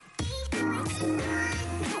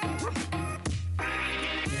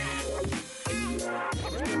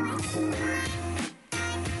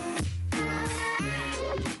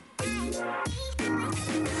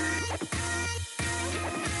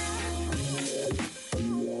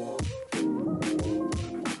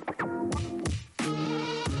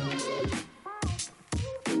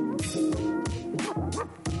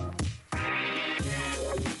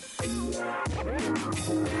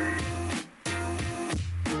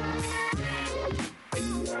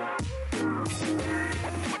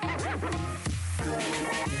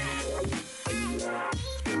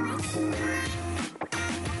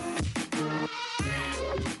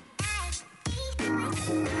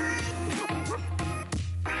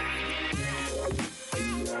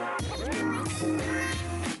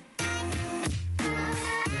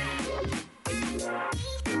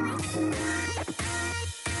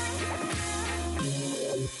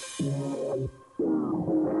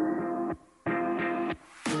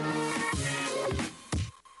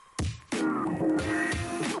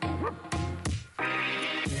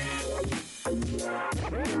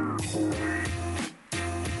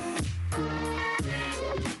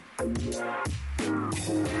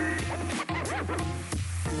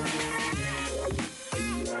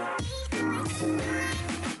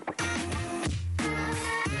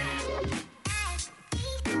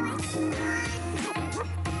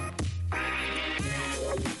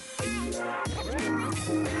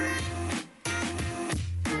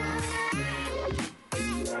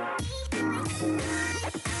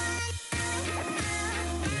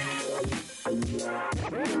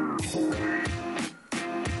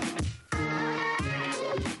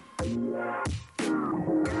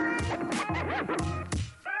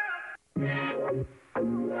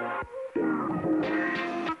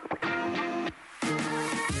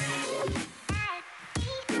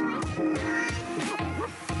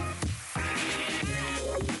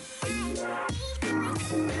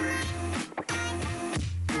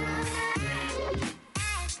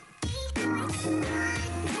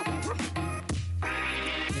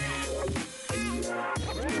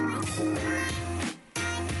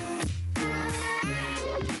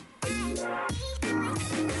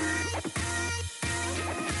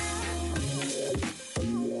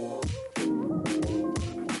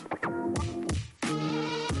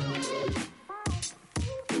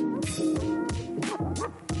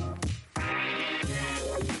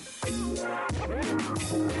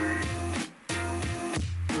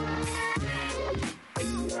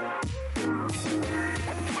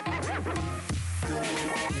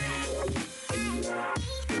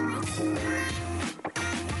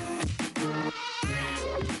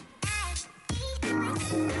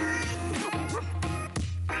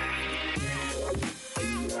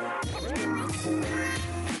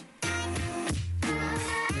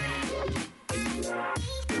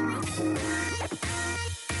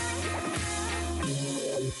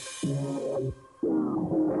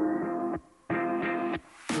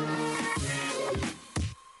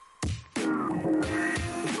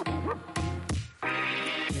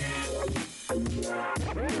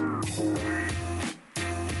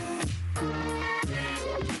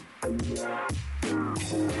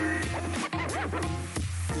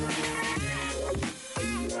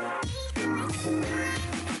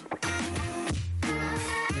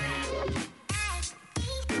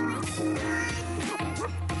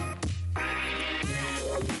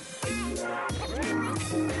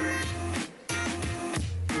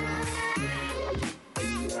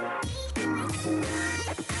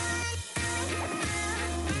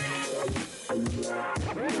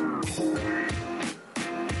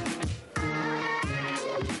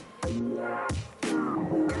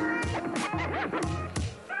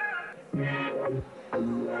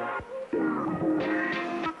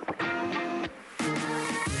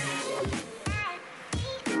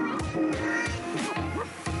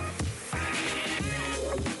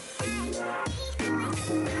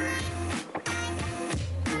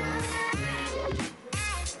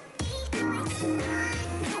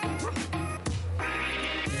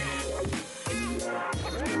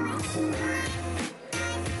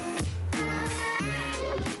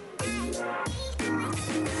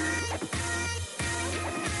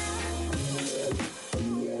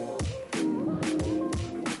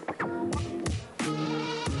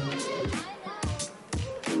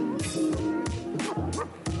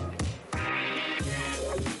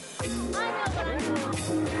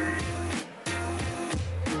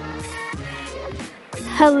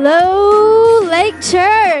Hello, Lake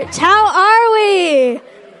Church. How are we?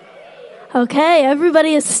 Okay,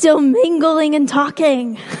 everybody is still mingling and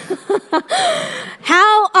talking.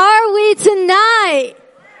 How are we tonight?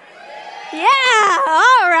 Yeah,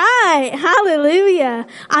 all right. Hallelujah.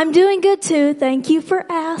 I'm doing good too. Thank you for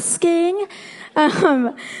asking.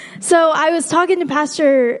 So I was talking to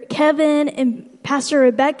Pastor Kevin and Pastor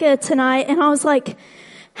Rebecca tonight, and I was like,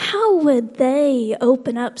 how would they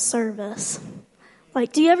open up service?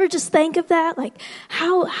 Like, do you ever just think of that? Like,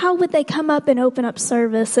 how would they come up and open up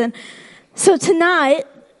service? And so tonight,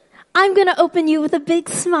 I'm going to open you with a big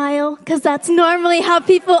smile, because that's normally how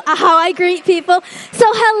I greet people. So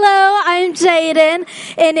hello, I'm Jaden,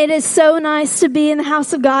 and it is so nice to be in the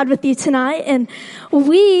house of God with you tonight. And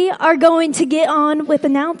we are going to get on with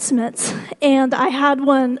announcements. And I had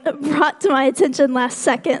one brought to my attention last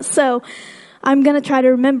second, so I'm going to try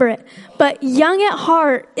to remember it. But Young at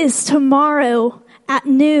Heart is tomorrow at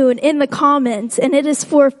noon in the Commons, and it is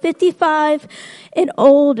for 55 and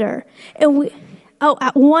older. And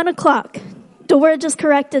at 1 o'clock. Dora just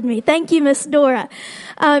corrected me. Thank you, Miss Dora.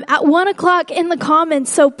 At 1 o'clock in the Commons.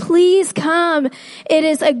 So please come. It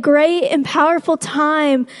is a great and powerful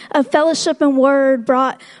time of fellowship and word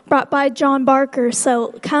brought by John Barker.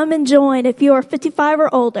 So come and join if you are 55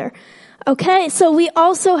 or older. Okay. So we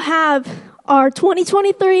also have our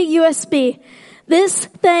 2023 USB. This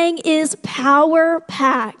thing is power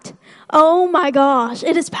packed. Oh my gosh,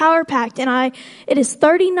 it is power packed, and it is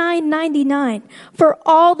 $39.99 for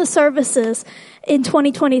all the services in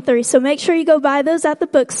 2023. So make sure you go buy those at the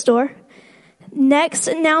bookstore. Next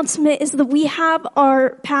announcement is that we have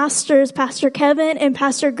our pastors, Pastor Kevin and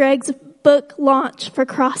Pastor Greg's book launch for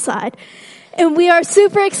Cross-Eyed. And we are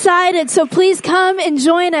super excited. So please come and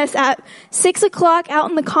join us at 6 o'clock out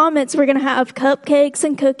in the Commons. We're going to have cupcakes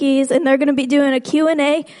and cookies, and they're going to be doing a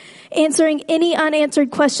Q&A, answering any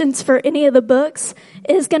unanswered questions for any of the books.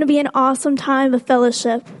 It is going to be an awesome time of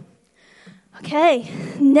fellowship. Okay,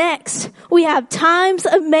 next we have Times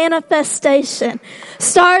of Manifestation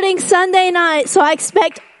starting Sunday night. So I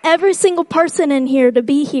expect every single person in here to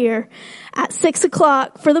be here at 6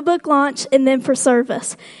 o'clock for the book launch and then for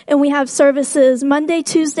service. And we have services Monday,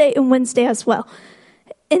 Tuesday, and Wednesday as well.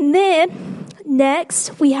 And then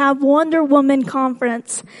next we have Wonder Woman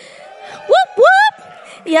Conference. Whoop, whoop!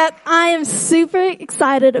 Yep, I am super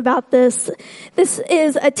excited about this. This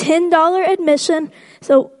is a $10 admission,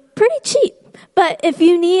 so pretty cheap. But if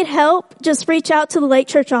you need help, just reach out to the Lake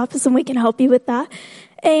Church office and we can help you with that.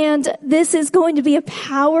 And this is going to be a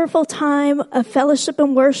powerful time of fellowship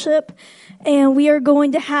and worship. And we are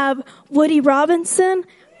going to have Woody Robinson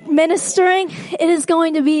ministering. It is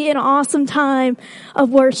going to be an awesome time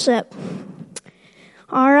of worship.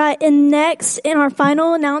 All right. And next, in our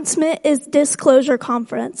final announcement is Disclosure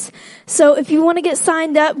Conference. So if you want to get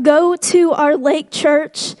signed up, go to our Lake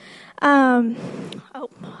Church.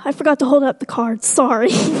 I forgot to hold up the card. Sorry.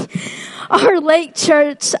 Our Lake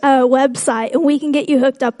Church website, and we can get you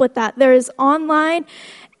hooked up with that. There is online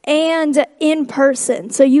and in person.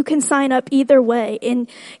 So you can sign up either way and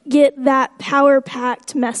get that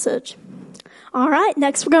power-packed message. All right,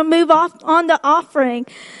 next we're going to move on to offering.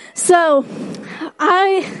 So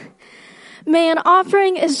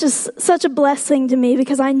offering is just such a blessing to me,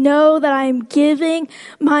 because I know that I'm giving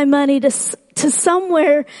my money to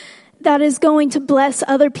somewhere that is going to bless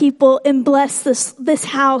other people and bless this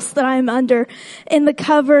house that I'm under and the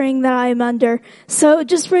covering that I'm under. So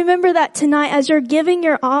just remember that tonight as you're giving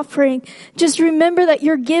your offering, just remember that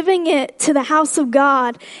you're giving it to the house of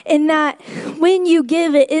God, and that when you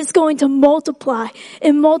give it, it's going to multiply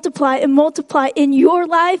and multiply and multiply in your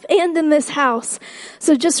life and in this house.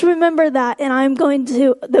 So just remember that. And I'm going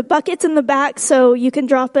to, the bucket's in the back, so you can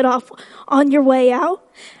drop it off on your way out,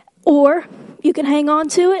 or you can hang on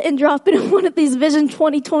to it and drop it in one of these Vision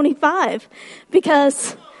 2025,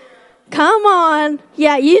 because Come on.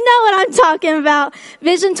 Yeah, you know what I'm talking about.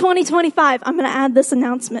 Vision 2025. I'm going to add this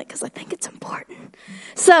announcement because I think it's important.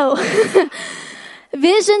 So,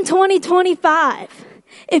 Vision 2025.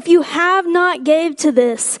 If you have not gave to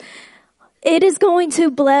this, it is going to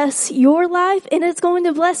bless your life and it's going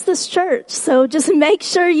to bless this church. So just make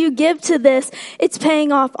sure you give to this. It's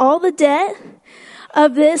paying off all the debt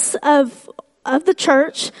of this, of the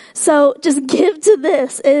church. So just give to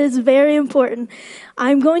this. It is very important.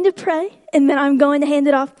 I'm going to pray and then I'm going to hand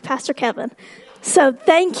it off to Pastor Kevin. So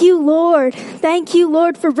thank you, Lord. Thank you,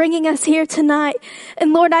 Lord, for bringing us here tonight.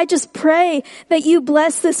 And Lord, I just pray that you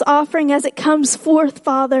bless this offering as it comes forth,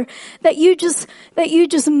 Father, that you just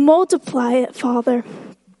multiply it, Father.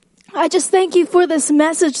 I just thank you for this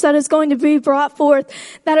message that is going to be brought forth,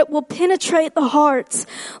 that it will penetrate the hearts.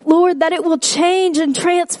 Lord, that it will change and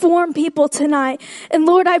transform people tonight. And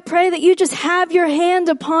Lord, I pray that you just have your hand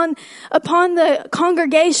upon the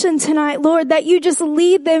congregation tonight, Lord, that you just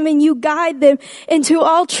lead them and you guide them into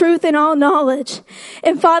all truth and all knowledge.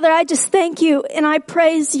 And Father, I just thank you and I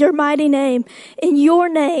praise your mighty name. In your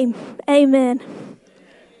name, amen.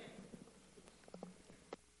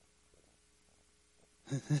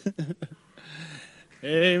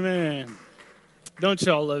 Amen. Don't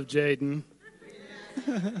y'all love Jaden?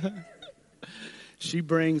 She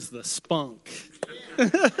brings the spunk.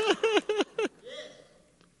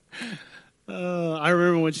 I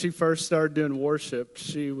remember when she first started doing worship,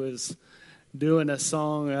 she was doing a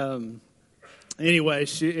song. Anyway,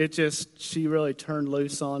 she really turned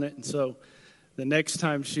loose on it. And so the next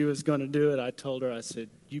time she was going to do it, I told her, I said,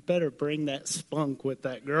 you better bring that spunk with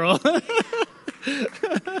that girl.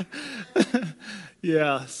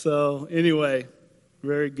 Yeah, so anyway,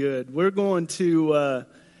 very good. We're going to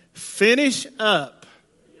finish up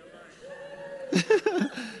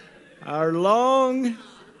our long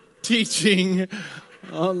teaching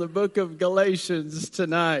on the book of Galatians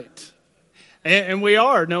tonight. And we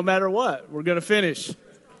are, no matter what, we're going to finish.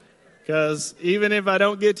 Because even if I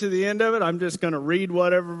don't get to the end of it, I'm just going to read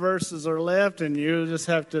whatever verses are left, and you just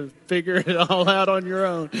have to figure it all out on your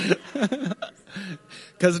own.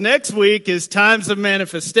 Because next week is times of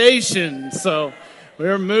manifestation. So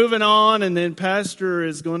we're moving on, and then Pastor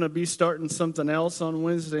is going to be starting something else on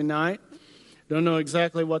Wednesday night. Don't know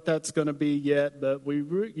exactly what that's going to be yet, but we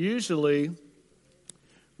usually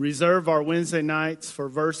reserve our Wednesday nights for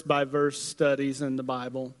verse-by-verse studies in the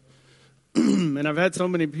Bible. And I've had so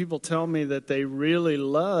many people tell me that they really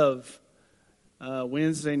love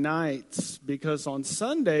Wednesday nights because on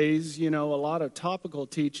Sundays, a lot of topical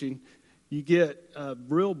teaching, you get a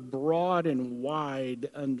real broad and wide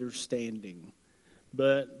understanding.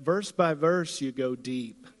 But verse by verse, you go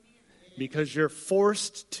deep because you're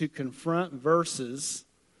forced to confront verses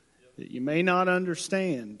that you may not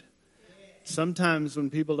understand. Sometimes when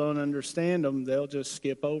people don't understand them, they'll just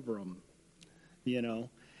skip over them,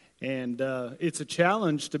 And it's a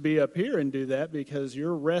challenge to be up here and do that because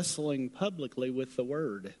you're wrestling publicly with the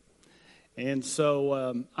Word. And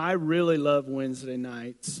so I really love Wednesday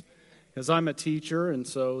nights because I'm a teacher, and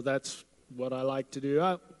so that's what I like to do.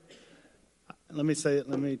 Let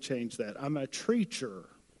me change that. I'm a treacher.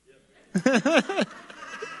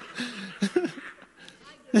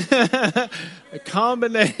 A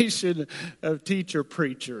combination of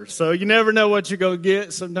teacher-preacher. So you never know what you're going to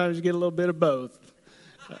get. Sometimes you get a little bit of both.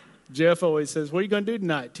 Jeff always says, what are you going to do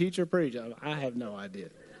tonight, teach or preach? I have no idea.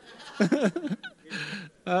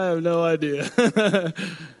 I have no idea.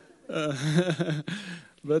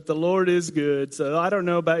 But the Lord is good. So I don't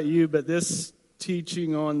know about you, but this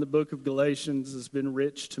teaching on the book of Galatians has been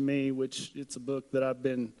rich to me, which it's a book that I've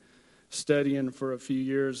been studying for a few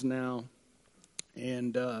years now.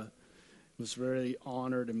 And was really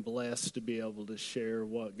honored and blessed to be able to share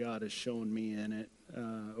what God has shown me in it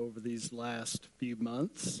over these last few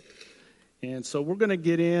months. And so we're going to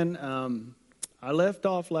get in. I left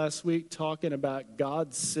off last week talking about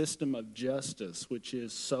God's system of justice, which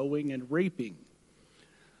is sowing and reaping.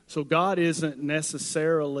 So God isn't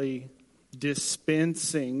necessarily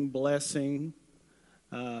dispensing blessing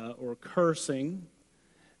or cursing,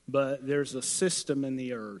 but there's a system in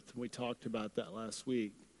the earth. We talked about that last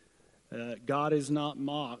week. God is not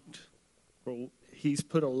mocked. He's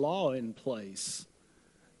put a law in place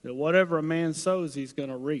that whatever a man sows, he's going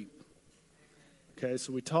to reap. Okay,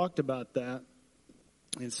 so we talked about that.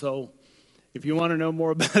 And so if you want to know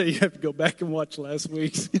more about it, you have to go back and watch last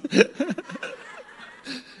week's.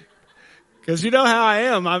 Because you know how I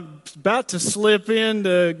am. I'm about to slip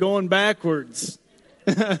into going backwards.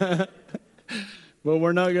 But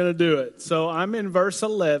we're not going to do it. So I'm in verse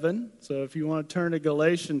 11. So if you want to turn to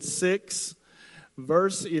Galatians 6,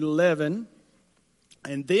 verse 11.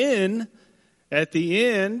 And then at the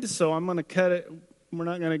end, so I'm going to cut it. We're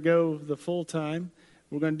not going to go the full time.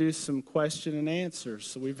 We're going to do some question and answers.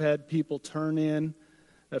 So we've had people turn in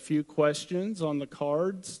a few questions on the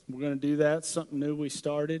cards. We're going to do that, something new we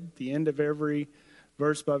started. At the end of every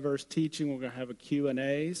verse-by-verse teaching, we're going to have a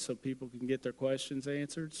Q&A so people can get their questions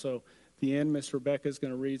answered. So at the end, Miss Rebecca is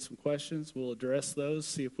going to read some questions. We'll address those,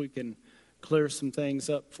 see if we can clear some things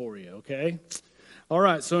up for you, okay? All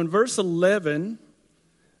right, so in verse 11,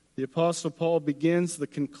 the Apostle Paul begins the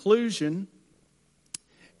conclusion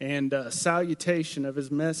and salutation of his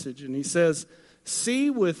message. And he says, "See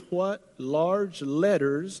with what large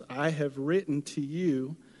letters I have written to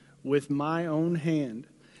you with my own hand."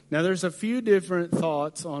 Now, there's a few different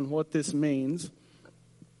thoughts on what this means.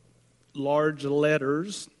 Large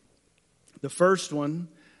letters. The first one,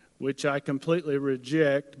 which I completely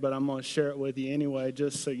reject, but I'm going to share it with you anyway,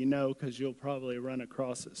 just so you know, because you'll probably run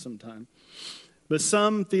across it sometime. But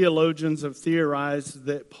some theologians have theorized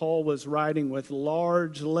that Paul was writing with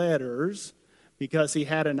large letters because he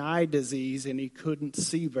had an eye disease and he couldn't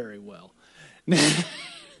see very well.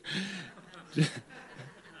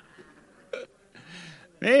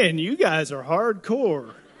 Man, you guys are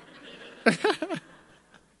hardcore.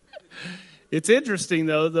 It's interesting,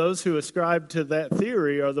 though, those who ascribe to that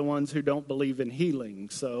theory are the ones who don't believe in healing.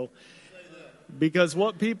 So, because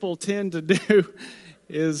what people tend to do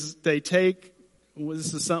is they take,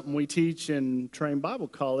 this is something we teach in Train Bible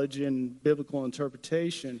College in biblical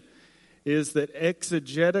interpretation, is that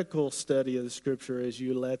exegetical study of the Scripture is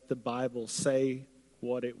you let the Bible say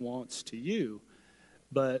what it wants to you.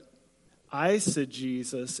 But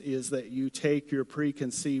eisegesis is that you take your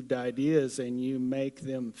preconceived ideas and you make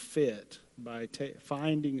them fit by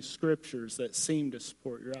finding scriptures that seem to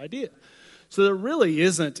support your idea. So there really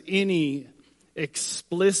isn't any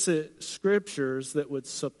explicit scriptures that would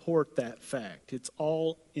support that fact. It's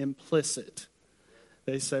all implicit.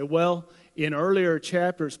 They say, well, in earlier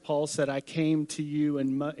chapters, Paul said, I came to you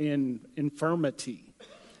in infirmity.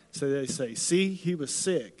 So they say, see, he was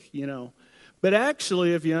sick, you know. But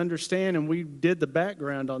actually, if you understand, and we did the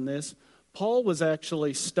background on this, Paul was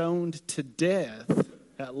actually stoned to death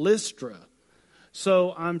at Lystra.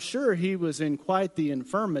 So I'm sure he was in quite the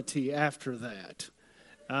infirmity after that.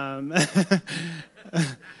 I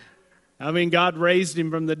mean, God raised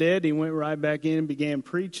him from the dead. He went right back in and began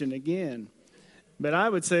preaching again. But I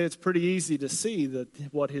would say it's pretty easy to see that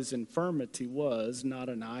what his infirmity was, not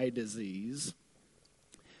an eye disease.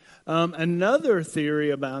 Another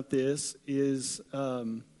theory about this is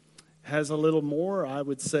has a little more, I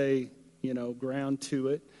would say, ground to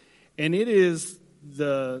it. And it is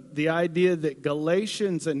the idea that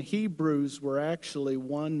Galatians and Hebrews were actually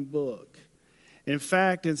one book. In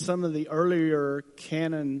fact, in some of the earlier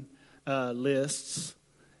canon lists,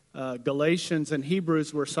 Galatians and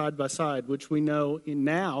Hebrews were side by side, which we know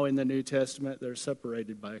now in the New Testament they're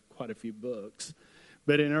separated by quite a few books.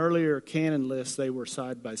 But in earlier canon lists, they were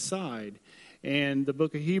side by side. And the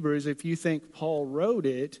book of Hebrews, if you think Paul wrote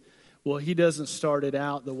it, well, he doesn't start it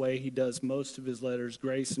out the way he does most of his letters.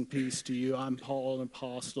 Grace and peace to you. I'm Paul, an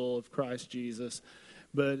apostle of Christ Jesus.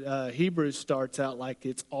 But Hebrews starts out like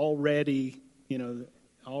it's already in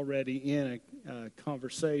a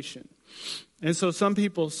conversation. And so some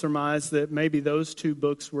people surmise that maybe those two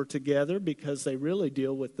books were together because they really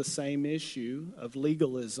deal with the same issue of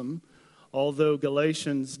legalism. Although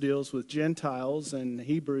Galatians deals with Gentiles and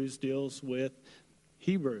Hebrews deals with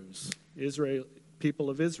Hebrews, Israel, people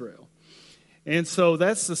of Israel. And so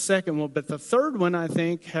that's the second one. But the third one, I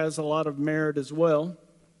think, has a lot of merit as well.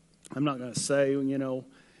 I'm not going to say,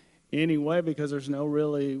 anyway, because there's no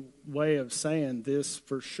really way of saying this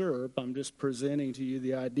for sure. But I'm just presenting to you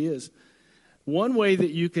the ideas. One way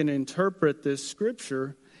that you can interpret this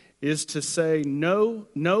scripture is to say,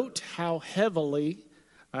 note how heavily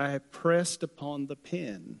I have pressed upon the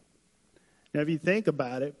pen. Now, if you think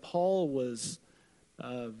about it, Paul was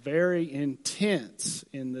very intense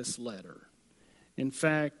in this letter. In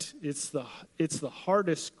fact, it's the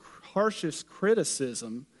harshest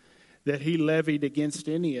criticism that he levied against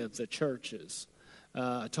any of the churches.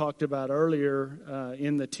 I talked about earlier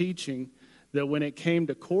in the teaching that when it came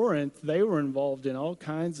to Corinth, they were involved in all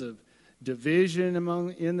kinds of division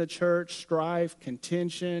in the church, strife,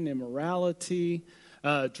 contention, immorality,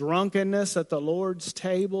 drunkenness at the Lord's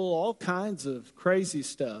table, all kinds of crazy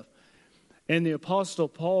stuff. And the Apostle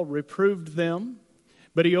Paul reproved them,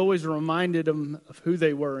 but he always reminded them of who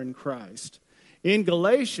they were in Christ. In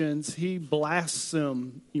Galatians, he blasts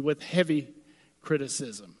them with heavy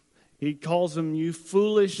criticism. He calls them, you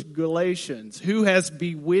foolish Galatians, who has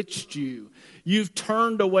bewitched you? You've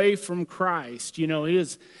turned away from Christ. It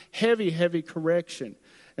is heavy, heavy correction.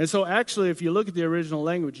 And so actually, if you look at the original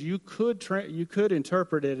language, you could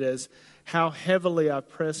interpret it as how heavily I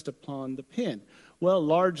pressed upon the pen. Well,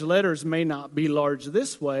 large letters may not be large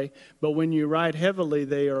this way, but when you write heavily,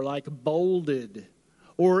 they are like bolded.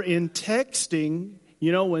 Or in texting,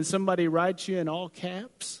 you know, when somebody writes you in all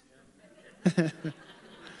caps. I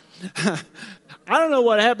don't know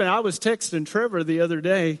what happened. I was texting Trevor the other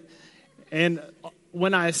day, and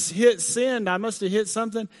when I hit send, I must have hit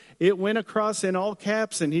something. It went across in all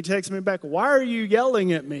caps, and he texted me back, "Why are you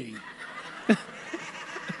yelling at me?"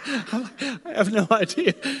 I have no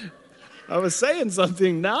idea. I was saying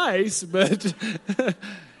something nice, but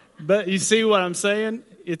you see what I'm saying?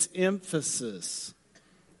 It's emphasis.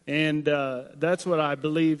 And that's what I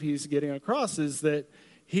believe he's getting across, is that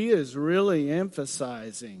he is really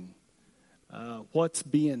emphasizing what's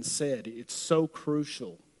being said. It's so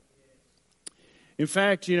crucial. In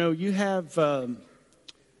fact, you know, you have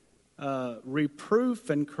reproof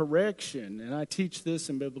and correction, and I teach this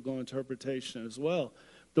in biblical interpretation as well.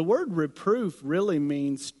 The word reproof really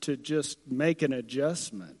means to just make an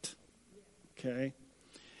adjustment, okay?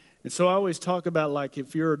 And so I always talk about, like,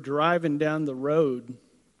 if you're driving down the road,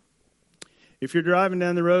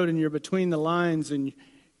 and you're between the lines and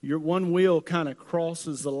your one wheel kind of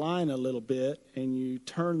crosses the line a little bit and you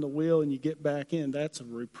turn the wheel and you get back in, that's a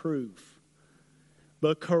reproof.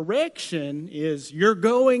 But correction is you're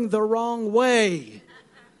going the wrong way.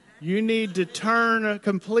 You need to turn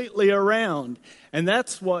completely around. And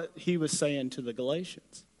that's what he was saying to the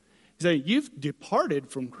Galatians. He's saying, you've departed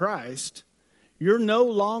from Christ. You're no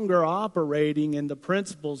longer operating in the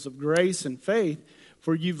principles of grace and faith,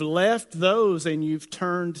 for you've left those and you've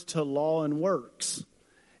turned to law and works.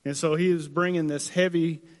 And so he was bringing this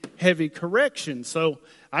heavy correction. So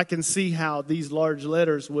I can see how these large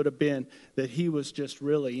letters would have been that he was just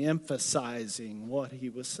really emphasizing what he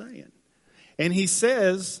was saying. And he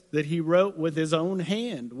says that he wrote with his own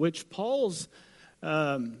hand, which Paul's,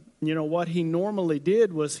 what he normally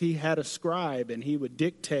did was he had a scribe and he would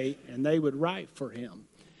dictate and they would write for him.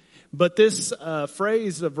 But this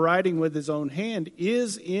phrase of writing with his own hand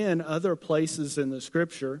is in other places in the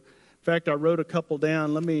Scripture. In fact, I wrote a couple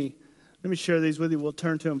down. Let me share these with you. We'll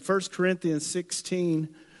turn to them. 1 Corinthians 16,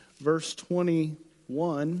 verse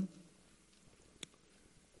 21.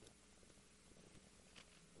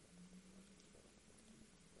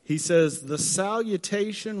 He says, "The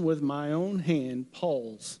salutation with my own hand,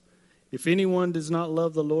 Paul's. If anyone does not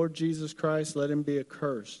love the Lord Jesus Christ, let him be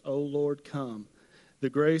accursed. O Lord, come. The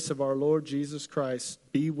grace of our Lord Jesus Christ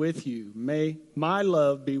be with you. May my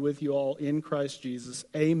love be with you all in Christ Jesus.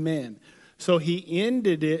 Amen." So he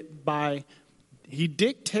ended it by, he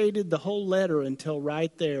dictated the whole letter until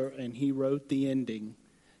right there, and he wrote the ending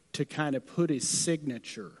to kind of put his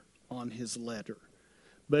signature on his letter.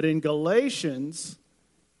 But in Galatians,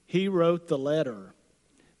 he wrote the letter.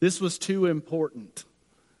 This was too important.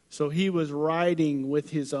 So he was writing with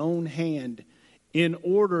his own hand in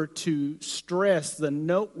order to stress the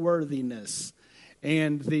noteworthiness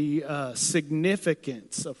and the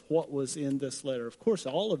significance of what was in this letter. Of course,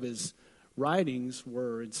 all of his writings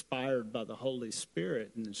were inspired by the Holy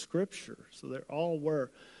Spirit in the Scripture. So they all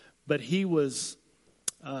were. But he was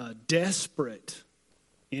desperate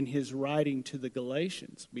in his writing to the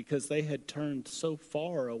Galatians because they had turned so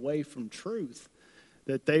far away from truth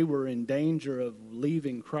that they were in danger of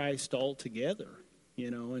leaving Christ altogether.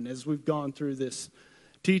 And as we've gone through this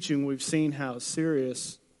teaching, we've seen how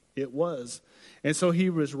serious it was. And so he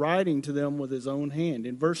was writing to them with his own hand.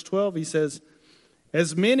 In verse 12, he says,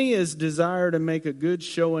 "As many as desire to make a good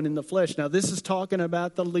showing in the flesh." Now, this is talking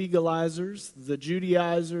about the legalizers, the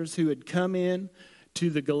Judaizers who had come in to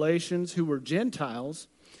the Galatians who were Gentiles.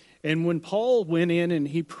 And when Paul went in and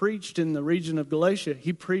he preached in the region of Galatia,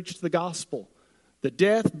 he preached the gospel. The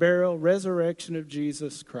death, burial, resurrection of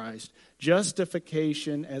Jesus Christ,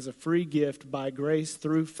 justification as a free gift by grace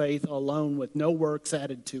through faith alone with no works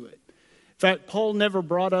added to it. In fact, Paul never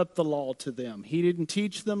brought up the law to them. He didn't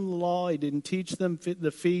teach them the law. He didn't teach them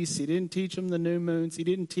the feasts. He didn't teach them the new moons. He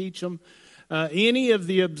didn't teach them any of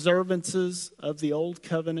the observances of the old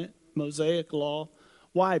covenant Mosaic law.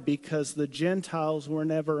 Why? Because the Gentiles were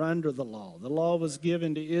never under the law. The law was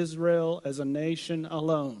given to Israel as a nation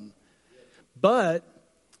alone. But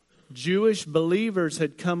Jewish believers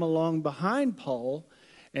had come along behind Paul,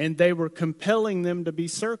 and they were compelling them to be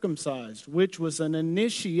circumcised, which was an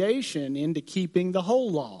initiation into keeping the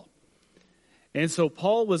whole law. And so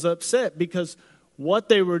Paul was upset because what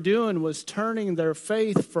they were doing was turning their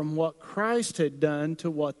faith from what Christ had done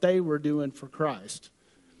to what they were doing for Christ.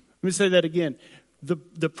 Let me say that again.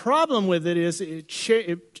 The problem with it is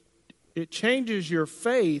It changes your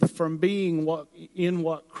faith from being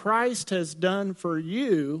what Christ has done for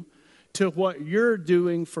you to what you're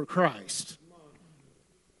doing for Christ.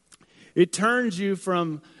 It turns you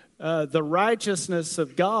from the righteousness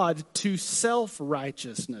of God to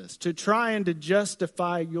self-righteousness, to trying to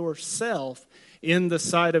justify yourself in the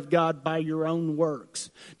sight of God by your own works,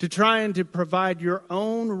 to trying to provide your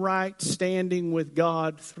own right standing with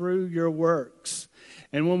God through your works.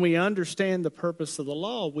 And when we understand the purpose of the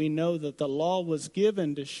law, we know that the law was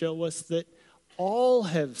given to show us that all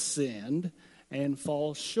have sinned and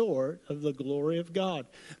fall short of the glory of God.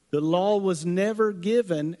 The law was never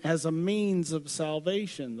given as a means of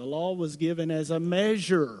salvation. The law was given as a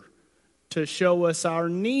measure to show us our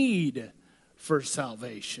need for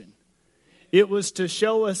salvation. It was to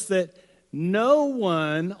show us that no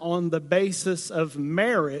one on the basis of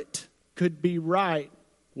merit could be right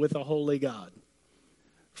with a holy God.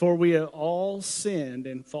 For we have all sinned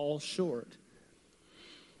and fall short.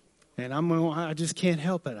 And I just can't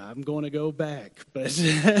help it. I'm going to go back. But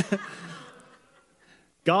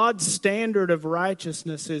God's standard of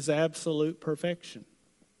righteousness is absolute perfection.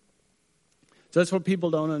 So that's what people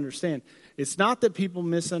don't understand. It's not that people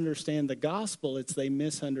misunderstand the gospel, it's they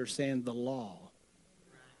misunderstand the law.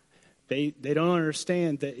 They don't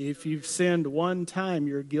understand that if you've sinned one time,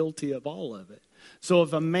 you're guilty of all of it. So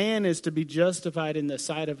if a man is to be justified in the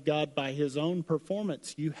sight of God by his own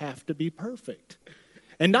performance, you have to be perfect.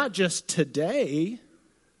 And not just today,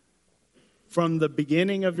 from the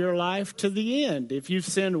beginning of your life to the end. If you've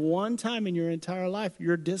sinned one time in your entire life,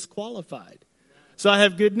 you're disqualified. So I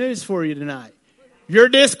have good news for you tonight. You're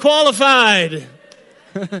disqualified.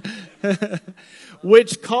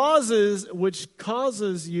 Which causes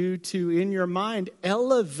you to, in your mind,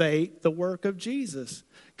 elevate the work of Jesus.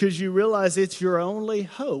 Because you realize it's your only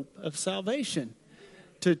hope of salvation.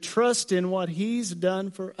 To trust in what He's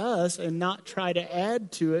done for us and not try to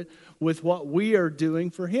add to it with what we are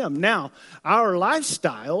doing for Him. Now, our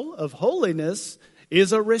lifestyle of holiness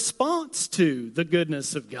is a response to the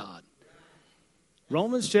goodness of God.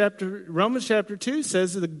 Romans chapter 2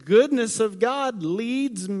 says that the goodness of God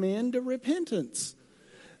leads men to repentance.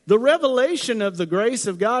 The revelation of the grace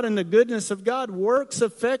of God and the goodness of God works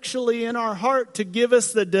effectually in our heart to give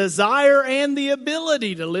us the desire and the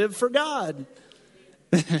ability to live for God.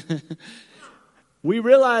 We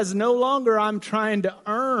realize no longer I'm trying to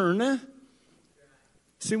earn.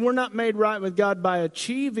 See, we're not made right with God by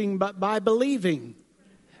achieving, but by believing.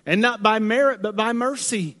 And not by merit, but by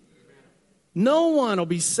mercy. No one will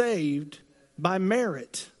be saved by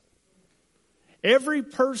merit. Every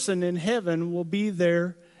person in heaven will be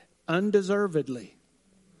there undeservedly.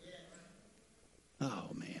 Oh,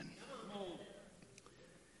 man.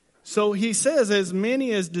 So he says, as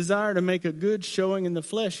many as desire to make a good showing in the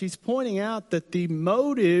flesh, he's pointing out that the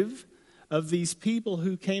motive of these people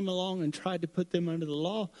who came along and tried to put them under the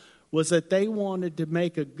law was that they wanted to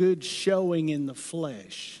make a good showing in the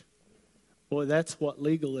flesh. Boy, that's what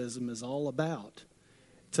legalism is all about.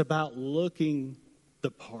 It's about looking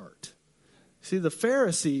the part. See, the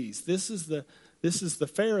Pharisees, this is the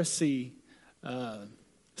Pharisee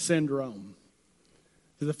syndrome.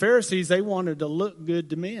 The Pharisees, they wanted to look good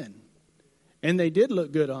to men. And they did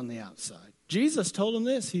look good on the outside. Jesus told them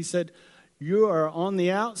this. He said, you are on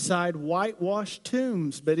the outside whitewashed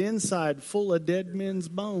tombs, but inside full of dead men's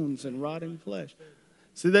bones and rotting flesh.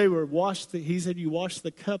 See, they were washed. He said, you wash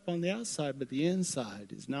the cup on the outside, but the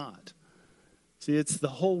inside is not. See, it's the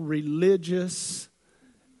whole religious,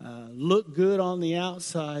 look good on the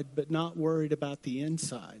outside, but not worried about the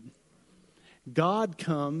inside. God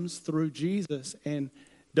comes through Jesus and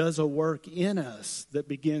does a work in us that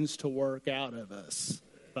begins to work out of us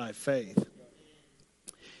by faith.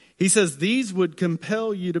 He says, these would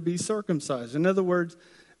compel you to be circumcised. In other words,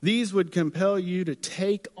 these would compel you to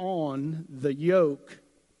take on the yoke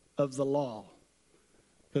of the law.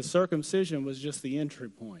 Because circumcision was just the entry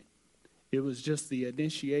point. It was just the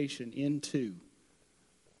initiation into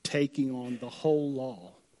taking on the whole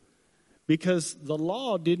law. Because the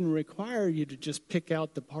law didn't require you to just pick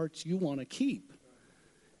out the parts you want to keep.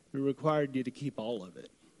 It required you to keep all of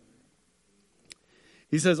it.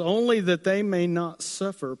 He says, only that they may not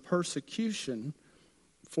suffer persecution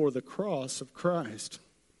for the cross of Christ.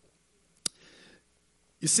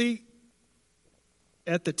 You see,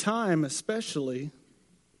 at the time especially,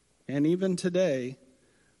 and even today,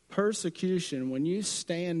 persecution, when you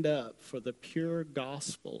stand up for the pure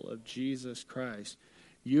gospel of Jesus Christ,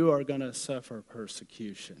 you are going to suffer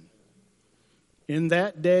persecution. In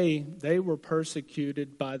that day, they were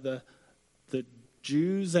persecuted by the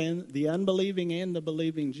Jews and the unbelieving and the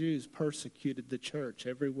believing Jews persecuted the church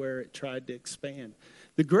everywhere it tried to expand.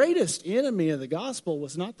 The greatest enemy of the gospel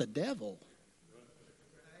was not the devil.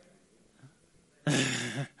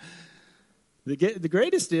 The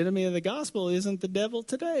greatest enemy of the gospel isn't the devil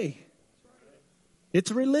today.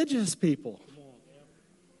 It's religious people.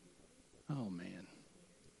 Oh, man.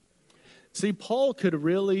 See, Paul could have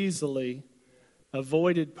real easily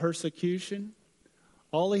avoided persecution.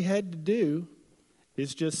 All he had to do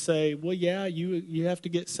is just say, well, yeah, you have to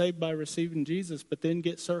get saved by receiving Jesus, but then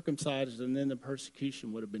get circumcised, and then the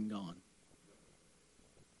persecution would have been gone.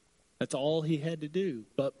 That's all he had to do.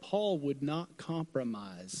 But Paul would not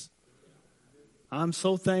compromise. I'm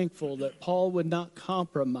so thankful that Paul would not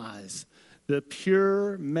compromise the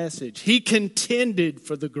pure message. He contended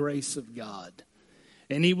for the grace of God.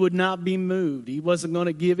 And he would not be moved. He wasn't going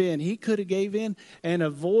to give in. He could have gave in and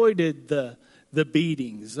avoided the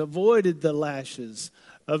beatings, avoided the lashes,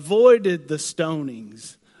 avoided the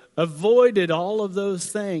stonings, avoided all of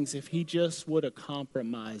those things if he just would have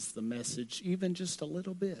compromised the message even just a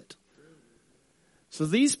little bit. So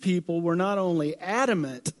these people were not only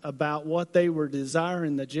adamant about what they were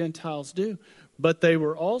desiring the Gentiles do, but they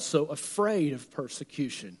were also afraid of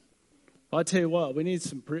persecution. I'll tell you what, we need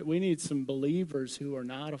some believers who are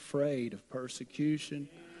not afraid of persecution.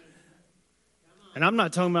 And I'm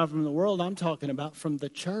not talking about from the world, I'm talking about from the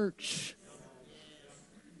church.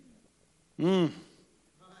 The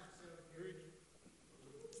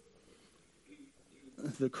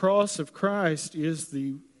cross of Christ is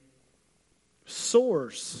the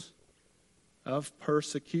source of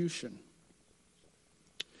persecution.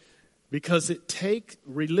 Because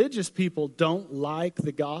religious people don't like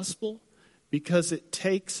the gospel because it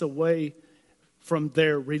takes away from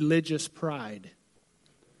their religious pride.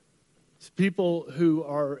 People who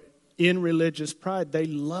are in religious pride, they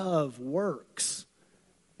love works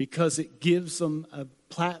because it gives them a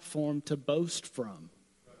platform to boast from.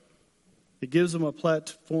 It gives them a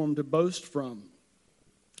platform to boast from.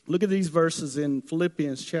 Look at these verses in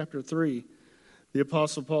Philippians chapter 3. The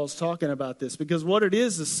Apostle Paul's talking about this because what it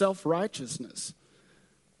is self-righteousness.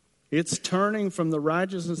 It's turning from the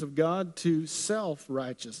righteousness of God to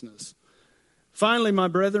self-righteousness. Finally, my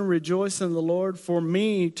brethren, rejoice in the Lord. For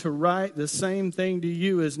me to write the same thing to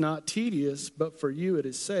you is not tedious, but for you it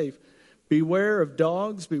is safe. Beware of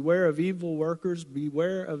dogs, beware of evil workers,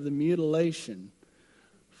 beware of the mutilation.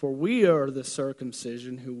 For we are the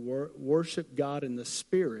circumcision who worship God in the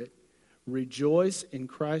Spirit, rejoice in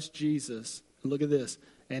Christ Jesus. Look at this.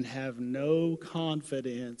 And have no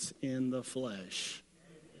confidence in the flesh.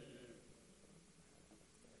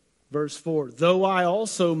 Verse 4. Though I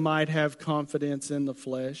also might have confidence in the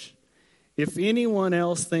flesh, if anyone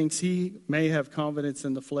else thinks he may have confidence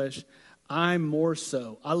in the flesh, I'm more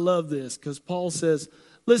so. I love this because Paul says,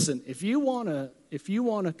 listen, if you want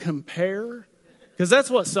to compare, because that's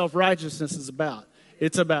what self-righteousness is about.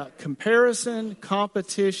 It's about comparison,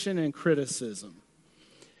 competition, and criticism.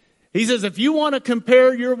 He says, if you want to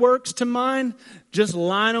compare your works to mine, just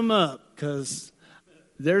line them up because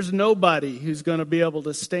there's nobody who's going to be able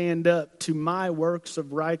to stand up to my works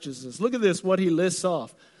of righteousness. Look at this, what he lists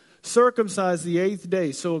off. Circumcised the 8th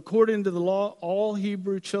day. So according to the law, all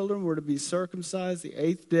Hebrew children were to be circumcised the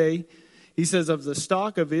 8th day. He says, of the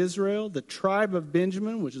stock of Israel, the tribe of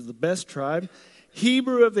Benjamin, which is the best tribe,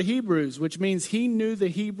 Hebrew of the Hebrews, which means he knew the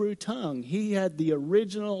Hebrew tongue. He had the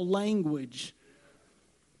original language.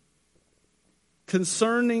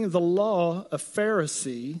 Concerning the law, a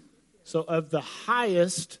Pharisee, so of the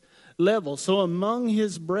highest level. So among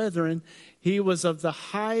his brethren, he was of the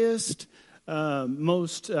highest,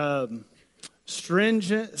 most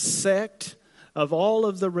stringent sect of all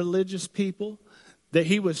of the religious people. That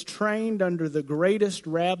he was trained under the greatest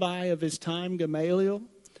rabbi of his time, Gamaliel.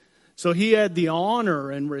 So he had the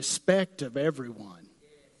honor and respect of everyone.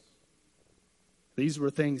 These were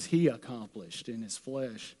things he accomplished in his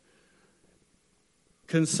flesh.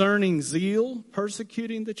 Concerning zeal,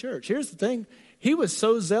 persecuting the church. Here's the thing. He was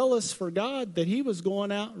so zealous for God that he was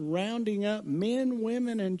going out and rounding up men,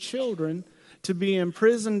 women, and children to be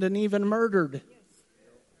imprisoned and even murdered.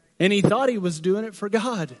 And he thought he was doing it for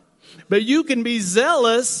God. But you can be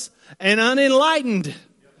zealous and unenlightened.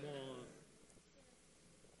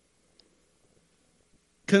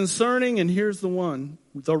 Concerning, and here's the one,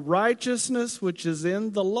 the righteousness which is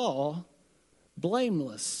in the law,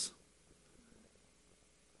 blameless.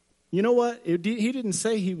 You know what? He didn't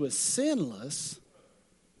say he was sinless,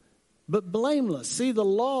 but blameless. See, the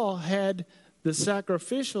law had the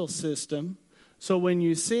sacrificial system. So when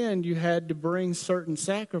you sinned, you had to bring certain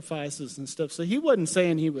sacrifices and stuff. So he wasn't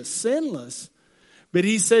saying he was sinless, But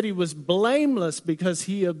he said he was blameless because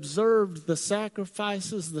he observed the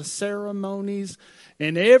sacrifices, the ceremonies,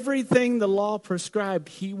 and everything the law prescribed.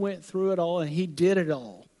 He went through it all and he did it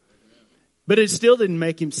all. But it still didn't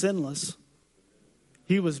make him sinless.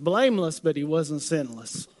 He was blameless, but he wasn't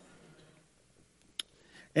sinless.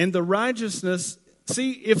 And the righteousness,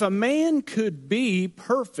 see, if a man could be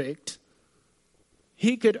perfect,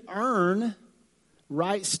 he could earn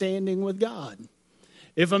right standing with God.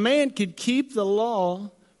 If a man could keep the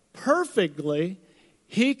law perfectly,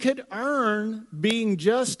 he could earn being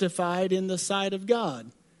justified in the sight of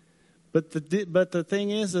God. But the thing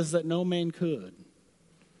is that no man could.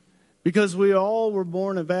 Because we all were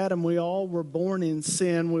born of Adam, we all were born in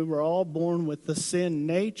sin, we were all born with the sin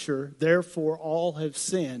nature, therefore all have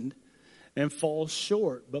sinned and fall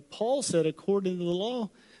short. But Paul said, according to the law,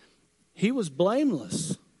 he was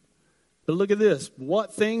blameless. But look at this.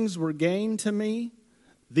 What things were gained to me,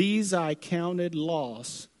 these I counted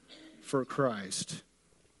loss for Christ.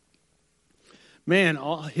 Man,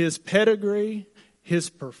 his pedigree, his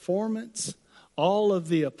performance, all of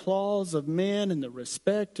the applause of men and the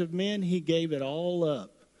respect of men, he gave it all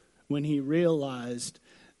up when he realized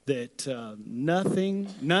that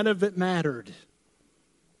none of it mattered.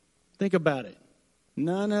 Think about it.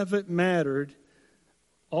 None of it mattered.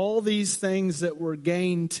 All these things that were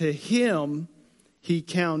gained to him, he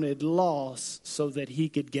counted loss so that he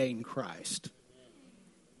could gain Christ.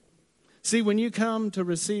 See, when you come to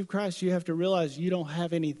receive Christ, you have to realize you don't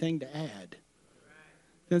have anything to add.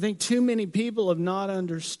 I think too many people have not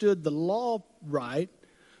understood the law right,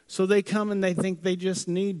 so they come and they think they just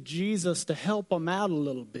need Jesus to help them out a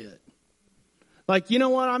little bit. Like, you know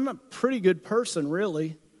what, I'm a pretty good person,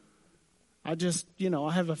 really. I just,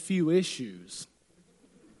 I have a few issues.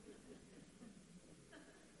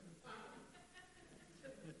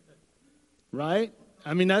 Right?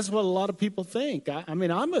 I mean, that's what a lot of people think. I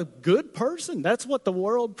mean, I'm a good person. That's what the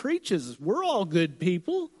world preaches. We're all good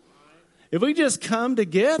people. If we just come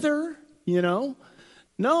together, No,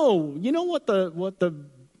 you know what the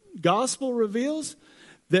gospel reveals?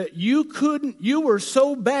 That you were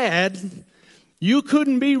so bad, you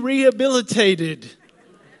couldn't be rehabilitated.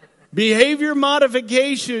 Behavior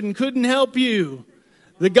modification couldn't help you.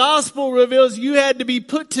 The gospel reveals you had to be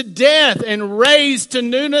put to death and raised to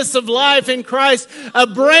newness of life in Christ. A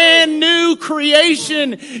brand new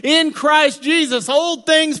creation in Christ Jesus. Old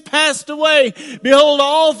things passed away. Behold,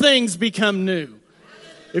 all things become new.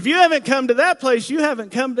 If you haven't come to that place, you have to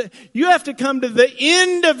come to the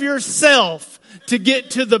end of yourself to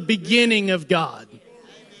get to the beginning of God.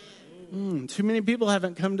 Too many people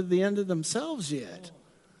haven't come to the end of themselves yet.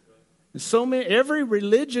 Every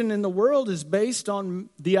religion in the world is based on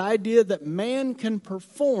the idea that man can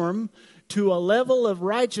perform to a level of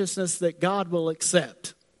righteousness that God will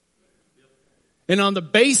accept. And on the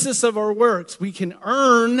basis of our works, we can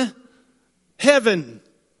earn heaven.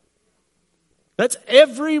 That's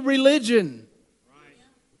every religion.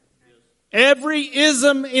 Every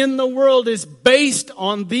ism in the world is based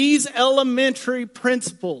on these elementary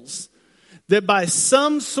principles. That by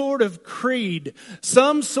some sort of creed,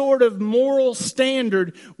 some sort of moral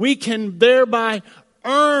standard, we can thereby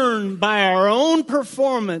earn by our own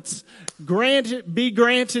performance, be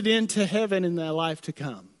granted into heaven in the life to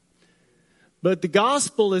come. But the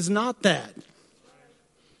gospel is not that.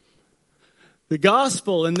 The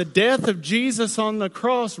gospel and the death of Jesus on the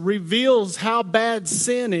cross reveals how bad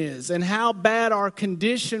sin is and how bad our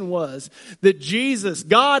condition was. That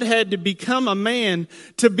God had to become a man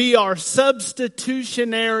to be our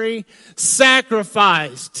substitutionary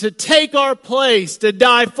sacrifice, to take our place, to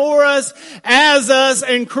die for us, as us,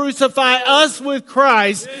 and crucify us with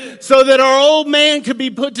Christ so that our old man could be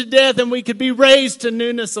put to death and we could be raised to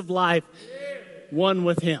newness of life, one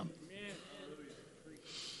with him.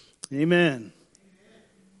 Amen.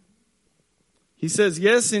 He says,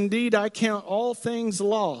 yes, indeed, I count all things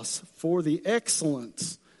loss for the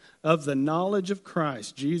excellence of the knowledge of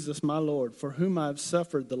Christ, Jesus my Lord, for whom I have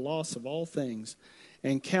suffered the loss of all things,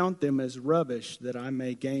 and count them as rubbish that I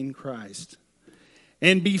may gain Christ,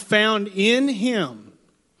 and be found in him.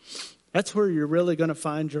 That's where you're really going to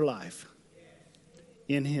find your life.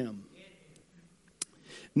 In him.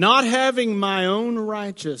 Not having my own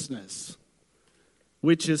righteousness,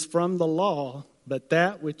 which is from the law, but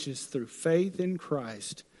that which is through faith in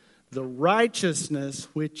Christ, the righteousness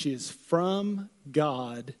which is from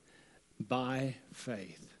God by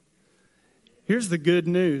faith. Here's the good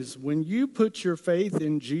news. When you put your faith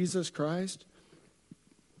in Jesus Christ,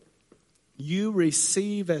 you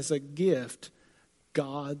receive as a gift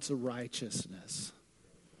God's righteousness.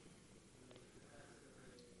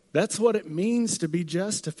 That's what it means to be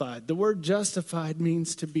justified. The word justified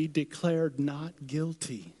means to be declared not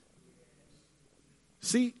guilty.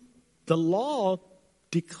 See, the law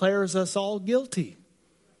declares us all guilty.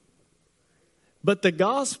 But the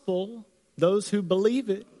gospel, those who believe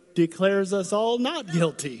it, declares us all not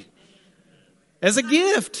guilty. As a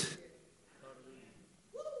gift.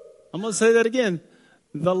 I'm going to say that again.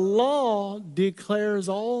 The law declares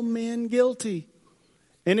all men guilty.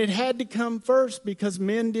 And it had to come first because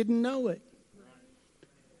men didn't know it.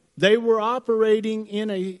 They were operating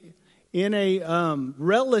in a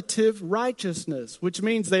relative righteousness, which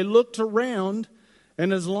means they looked around,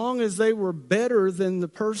 and as long as they were better than the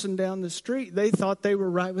person down the street, they thought they were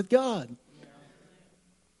right with God.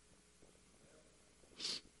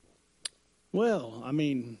 Well, I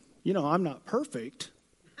mean, I'm not perfect,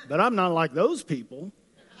 but I'm not like those people.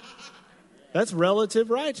 That's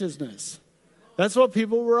relative righteousness. That's what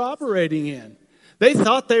people were operating in. They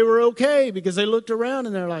thought they were okay because they looked around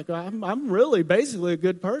and they're like, I'm really basically a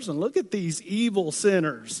good person. Look at these evil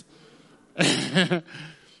sinners.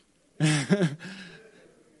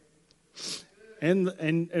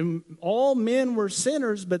 And all men were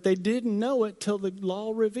sinners, but they didn't know it till the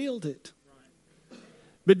law revealed it.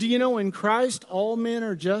 But do you know in Christ all men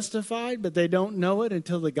are justified, but they don't know it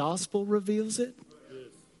until the gospel reveals it?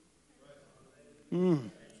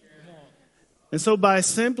 And so by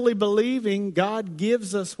simply believing, God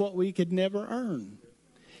gives us what we could never earn.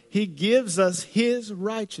 He gives us His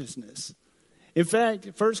righteousness. In fact,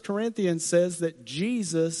 1 Corinthians says that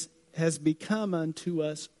Jesus has become unto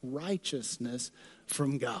us righteousness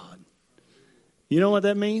from God. You know what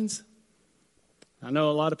that means? I know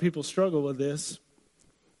a lot of people struggle with this.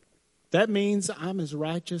 That means I'm as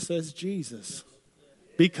righteous as Jesus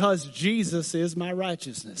because Jesus is my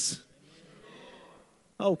righteousness.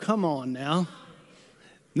 Oh, come on now.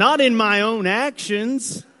 Not in my own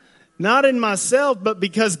actions, not in myself, but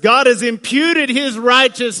because God has imputed His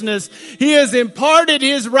righteousness. He has imparted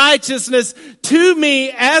His righteousness to me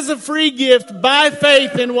as a free gift by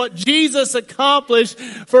faith in what Jesus accomplished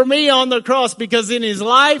for me on the cross. Because in His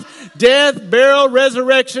life, death, burial,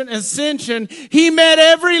 resurrection, ascension, He met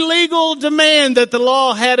every legal demand that the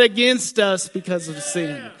law had against us because of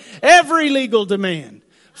sin. Every legal demand.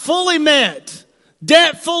 Fully met.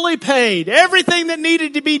 Debt fully paid. Everything that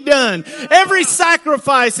needed to be done. Every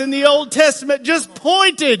sacrifice in the Old Testament just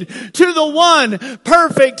pointed to the one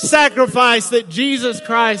perfect sacrifice that Jesus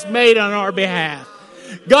Christ made on our behalf.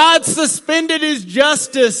 God suspended His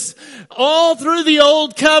justice all through the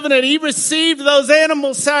Old Covenant. He received those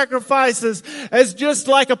animal sacrifices as just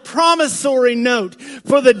like a promissory note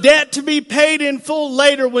for the debt to be paid in full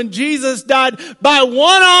later when Jesus died by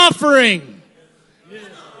one offering.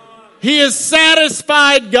 He has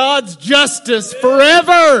satisfied God's justice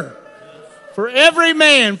forever. For every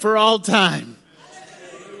man, for all time.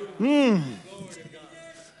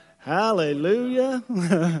 Hallelujah.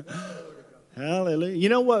 Hallelujah. You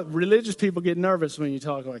know what? Religious people get nervous when you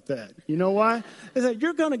talk like that. You know why? It's like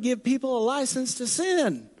you're going to give people a license to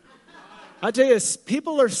sin. I tell you,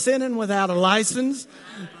 people are sinning without a license.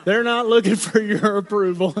 They're not looking for your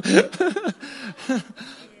approval.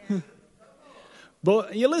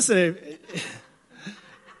 But you listen,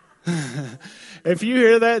 if you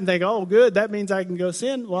hear that and think, oh, good, that means I can go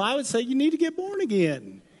sin. Well, I would say you need to get born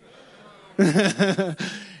again.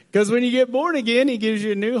 Because when you get born again, He gives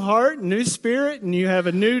you a new heart, a new spirit, and you have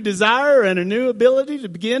a new desire and a new ability to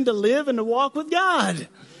begin to live and to walk with God.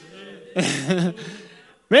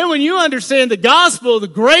 Man, when you understand the gospel, the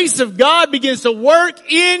grace of God begins to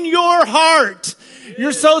work in your heart.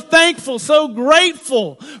 You're so thankful, so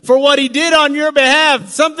grateful for what He did on your behalf.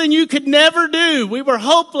 Something you could never do. We were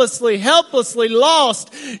hopelessly, helplessly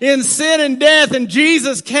lost in sin and death, and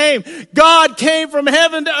Jesus came. God came from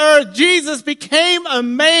heaven to earth. Jesus became a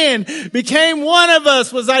man, became one of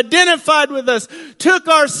us, was identified with us, took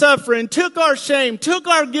our suffering, took our shame, took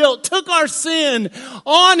our guilt, took our sin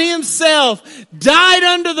on Himself, died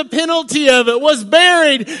under the penalty of it, was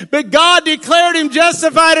buried, but God declared Him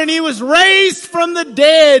justified, and He was raised from the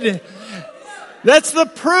dead. That's the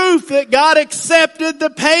proof that God accepted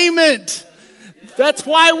the payment. That's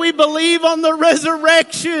why we believe on the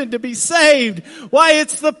resurrection to be saved. Why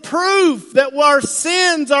it's the proof that our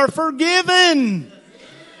sins are forgiven.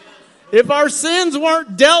 If our sins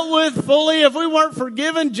weren't dealt with fully, if we weren't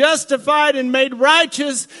forgiven, justified, and made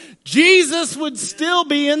righteous, Jesus would still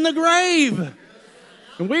be in the grave.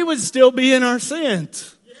 And we would still be in our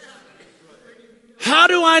sins. How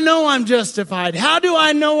do I know I'm justified? How do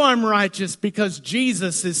I know I'm righteous? Because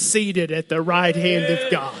Jesus is seated at the right hand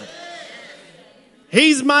of God.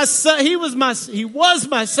 He was my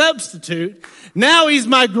substitute. Now he's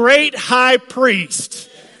my great high priest,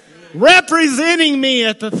 representing me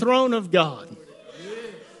at the throne of God.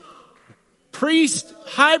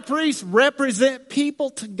 High priests represent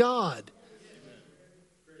people to God.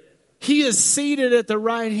 He is seated at the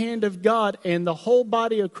right hand of God, and the whole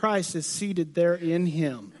body of Christ is seated there in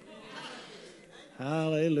him.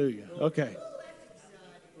 Hallelujah. Okay.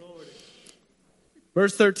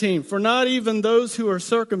 Verse 13, for not even those who are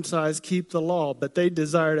circumcised keep the law, but they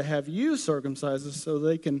desire to have you circumcised so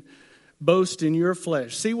they can boast in your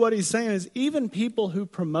flesh. See, what he's saying is even people who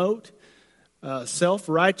promote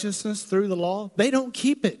self-righteousness through the law, they don't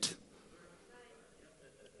keep it.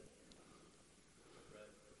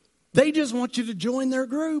 They just want you to join their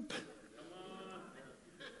group.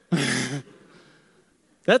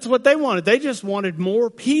 That's what they wanted. They just wanted more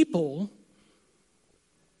people.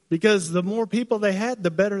 Because the more people they had,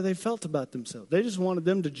 the better they felt about themselves. They just wanted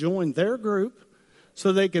them to join their group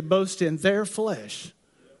so they could boast in their flesh.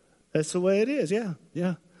 That's the way it is,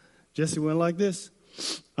 yeah. Jesse went like this.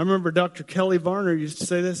 I remember Dr. Kelly Varnell used to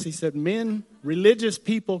say this. He said, religious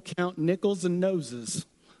people count nickels and noses.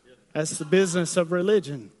 That's the business of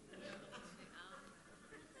religion.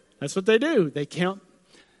 That's what they do. They count.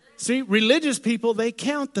 See, religious people, they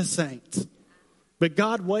count the saints. But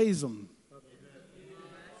God weighs them.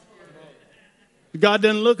 God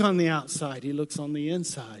doesn't look on the outside. He looks on the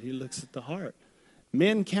inside. He looks at the heart.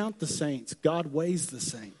 Men count the saints. God weighs the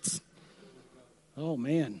saints. Oh,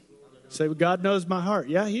 man. Say, well, God knows my heart.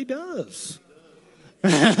 Yeah, he does.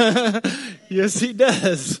 Yes, he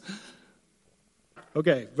does.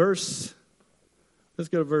 Okay, let's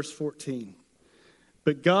go to verse 14.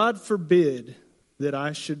 But God forbid that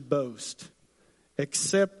I should boast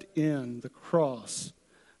except in the cross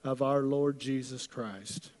of our Lord Jesus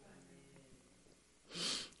Christ.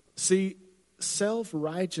 See,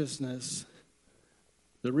 self-righteousness,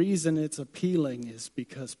 the reason it's appealing is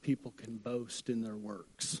because people can boast in their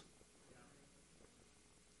works.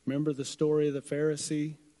 Remember the story of the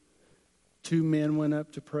Pharisee? 2 men went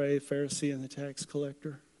up to pray, the Pharisee and the tax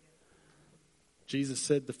collector. Jesus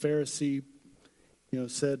said the Pharisee,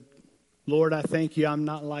 said, Lord, I thank you I'm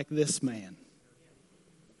not like this man.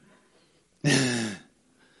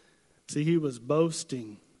 See, he was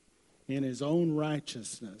boasting in his own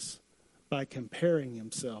righteousness by comparing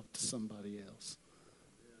himself to somebody else.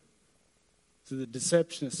 So the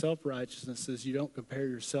deception of self-righteousness is you don't compare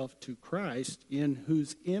yourself to Christ, in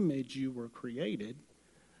whose image you were created,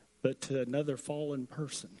 but to another fallen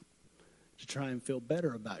person to try and feel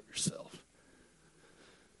better about yourself.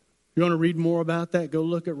 You want to read more about that? Go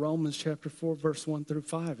look at Romans chapter 4, verse 1 through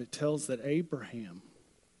 5. It tells that Abraham,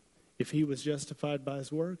 if he was justified by his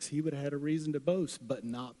works, he would have had a reason to boast, but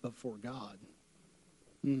not before God.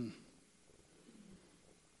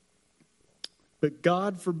 But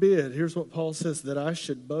God forbid, here's what Paul says, that I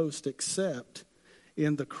should boast except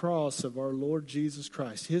in the cross of our Lord Jesus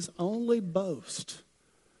Christ. His only boast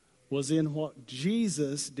was in what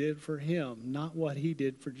Jesus did for him, not what he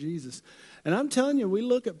did for Jesus. And I'm telling you, we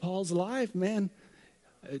look at Paul's life, man,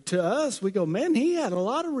 to us, we go, man, he had a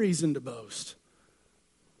lot of reason to boast.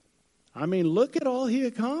 I mean, look at all he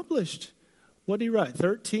accomplished. What did he write?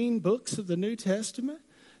 13 books of the New Testament?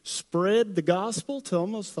 Spread the gospel to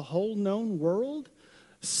almost the whole known world?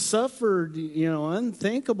 Suffered,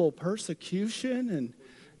 unthinkable persecution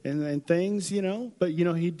and things, But,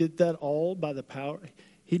 he did that all by the power.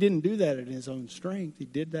 He didn't do that in his own strength. He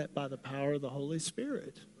did that by the power of the Holy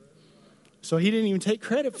Spirit. So he didn't even take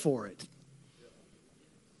credit for it.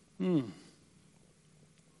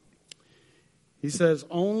 He says,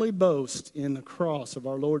 only boast in the cross of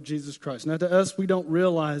our Lord Jesus Christ. Now to us, we don't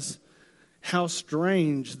realize how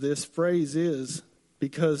strange this phrase is,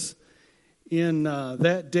 because in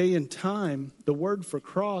that day and time, the word for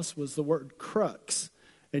cross was the word crux.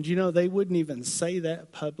 And they wouldn't even say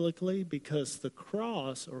that publicly, because the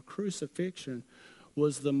cross or crucifixion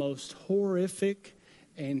was the most horrific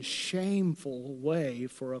and shameful way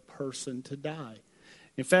for a person to die.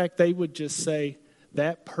 In fact, they would just say,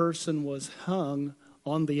 that person was hung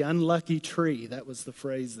on the unlucky tree. That was the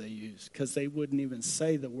phrase they used, because they wouldn't even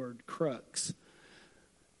say the word crux.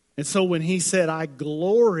 And so when he said, I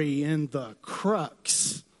glory in the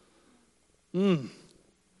crux,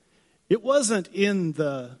 it wasn't in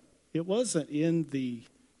the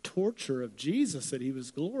torture of Jesus that he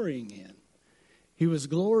was glorying in. He was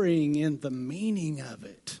glorying in the meaning of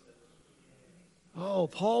it. Oh,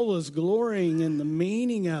 Paul was glorying in the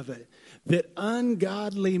meaning of it. that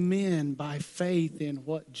ungodly men, by faith in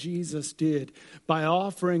what Jesus did, by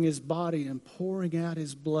offering his body and pouring out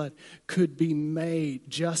his blood, could be made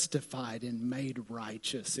justified and made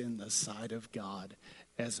righteous in the sight of God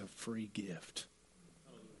as a free gift.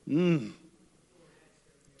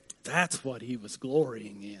 That's what he was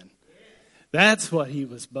glorying in. That's what he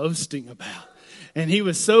was boasting about. And he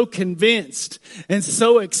was so convinced and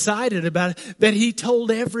so excited about it that he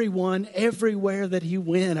told everyone everywhere that he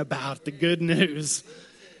went about the good news.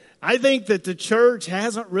 I think that the church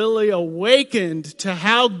hasn't really awakened to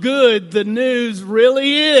how good the news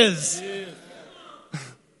really is.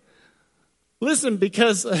 Listen,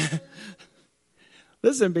 because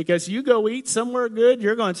you go eat somewhere good,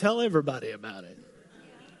 you're going to tell everybody about it.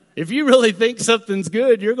 If you really think something's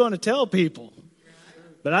good, you're going to tell people.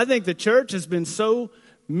 But I think the church has been so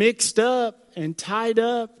mixed up and tied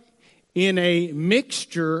up in a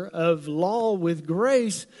mixture of law with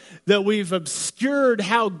grace that we've obscured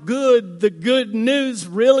how good the good news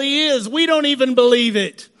really is. We don't even believe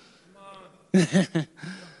it.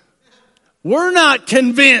 We're not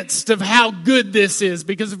convinced of how good this is,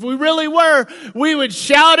 because if we really were, we would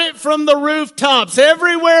shout it from the rooftops.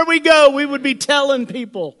 Everywhere we go, we would be telling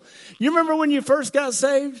people. You remember when you first got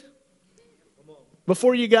saved?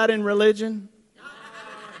 Before you got in religion?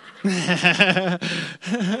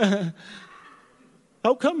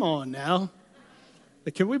 Oh, come on now.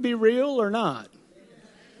 Can we be real or not?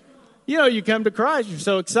 You know, you come to Christ, you're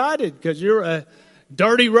so excited because you're a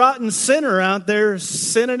dirty, rotten sinner out there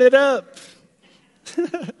sinning it up.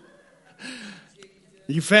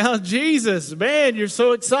 You found Jesus. Man, you're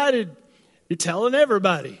so excited. You're telling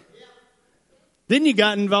everybody. Then you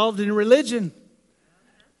got involved in religion.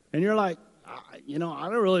 And you're like, I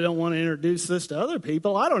really don't want to introduce this to other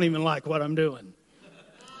people. I don't even like what I'm doing.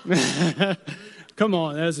 Come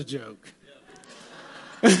on, that's a joke.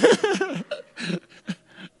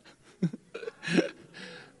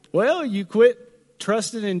 Well, you quit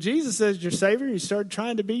trusting in Jesus as your Savior. You started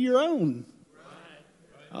trying to be your own.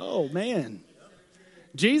 Oh, man.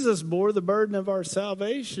 Jesus bore the burden of our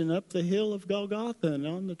salvation up the hill of Golgotha and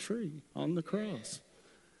on the tree, on the cross.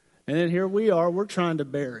 And then here we are, we're trying to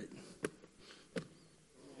bear it.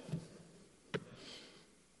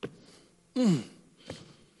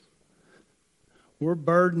 We're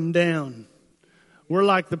burdened down. We're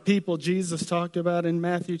like the people Jesus talked about in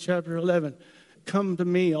Matthew chapter 11. Come to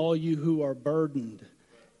me, all you who are burdened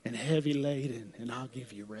and heavy laden, and I'll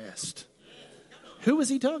give you rest. Who was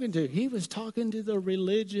he talking to? He was talking to the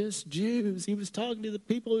religious Jews. He was talking to the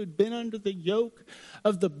people who'd been under the yoke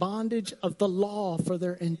of the bondage of the law for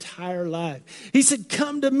their entire life. He said,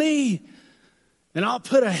 come to me, and I'll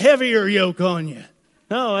put a heavier yoke on you.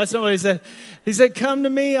 No, that's not what he said. He said, come to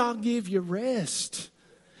me, I'll give you rest.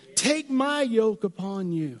 Take my yoke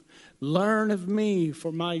upon you. Learn of me,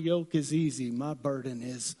 for my yoke is easy. My burden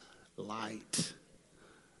is light.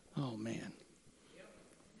 Oh, man.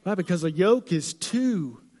 Why? Because a yoke is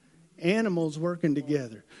two animals working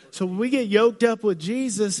together. So when we get yoked up with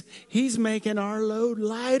Jesus, he's making our load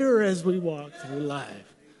lighter as we walk through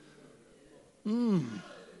life.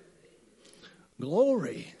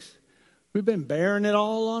 Glory. We've been bearing it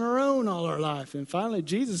all on our own all our life. And finally,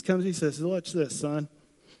 Jesus comes, he says, watch this, son.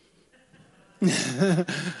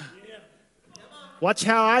 Watch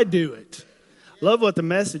how I do it. Love what the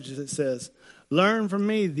message it says. Learn from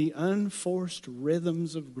me the unforced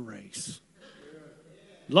rhythms of grace.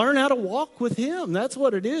 Learn how to walk with him. That's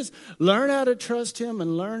what it is. Learn how to trust him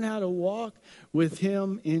and learn how to walk with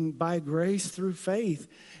him by grace through faith.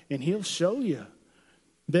 And he'll show you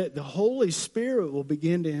that the Holy Spirit will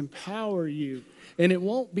begin to empower you. And it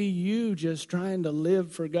won't be you just trying to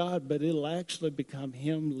live for God, but it'll actually become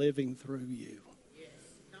him living through you.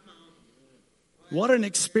 What an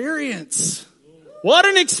experience. What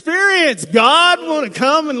an experience. God want to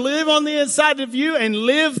come and live on the inside of you and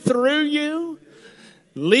live through you.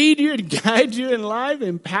 Lead you and guide you in life.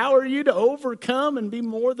 Empower you to overcome and be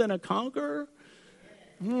more than a conqueror.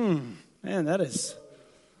 Man, that's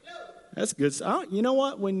good. You know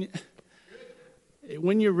what? When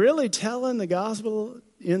you're really telling the gospel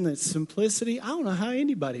in the simplicity, I don't know how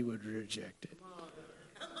anybody would reject it.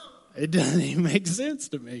 It doesn't even make sense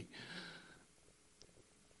to me.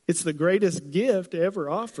 It's the greatest gift ever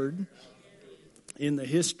offered in the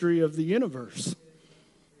history of the universe.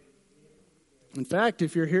 In fact,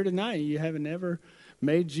 if you're here tonight and you haven't ever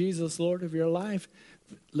made Jesus Lord of your life,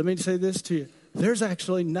 let me say this to you. There's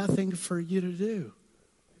actually nothing for you to do.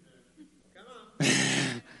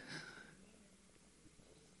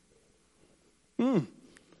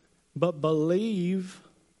 But believe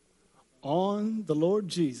on the Lord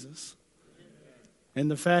Jesus And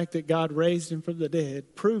the fact that God raised him from the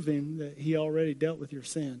dead, proving that he already dealt with your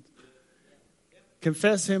sins.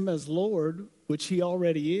 Confess him as Lord, which he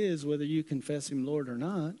already is, whether you confess him Lord or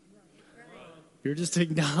not. You're just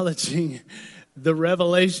acknowledging the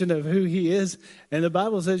revelation of who he is. And the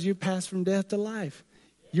Bible says you pass from death to life.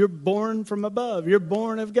 You're born from above. You're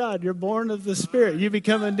born of God. You're born of the Spirit. You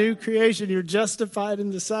become a new creation. You're justified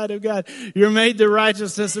in the sight of God. You're made the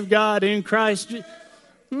righteousness of God in Christ.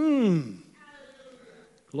 Glory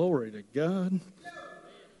to God.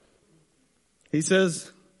 He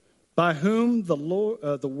says, by whom the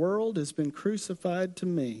world has been crucified to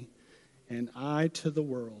me, and I to the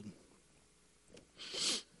world.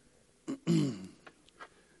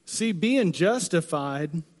 See, being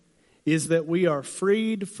justified is that we are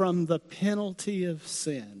freed from the penalty of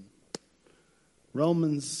sin.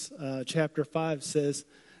 Romans chapter 5 says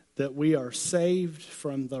that we are saved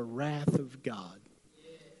from the wrath of God.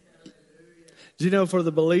 Do you know, for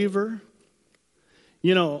the believer,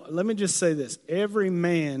 let me just say this. Every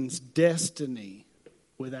man's destiny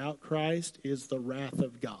without Christ is the wrath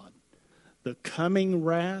of God. The coming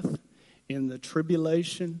wrath in the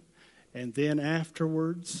tribulation, and then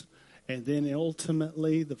afterwards, and then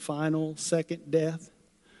ultimately the final second death.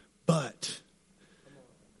 But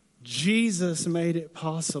Jesus made it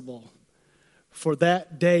possible for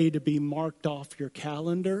that day to be marked off your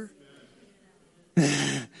calendar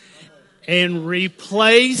and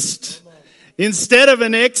replaced. Instead of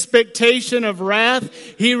an expectation of wrath,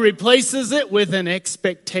 he replaces it with an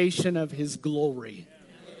expectation of his glory.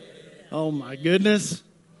 Oh my goodness.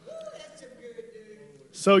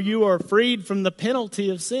 So you are freed from the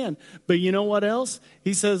penalty of sin. But you know what else?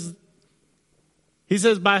 He says,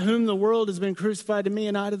 by whom the world has been crucified to me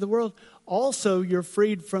and I to the world. Also, you're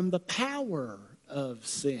freed from the power of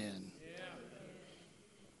sin.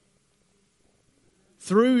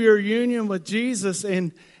 Through your union with Jesus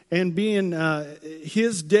and being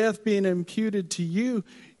his death being imputed to you,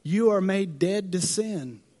 you are made dead to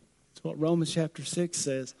sin. That's what Romans chapter 6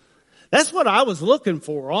 says. That's what I was looking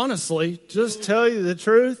for, honestly. Just tell you the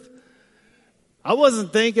truth. I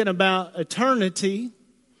wasn't thinking about eternity.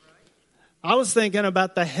 I was thinking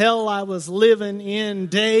about the hell I was living in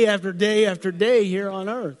day after day after day here on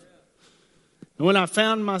earth. And when I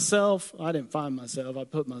found myself, I didn't find myself, I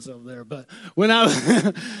put myself there. But when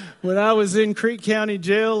I was in Creek County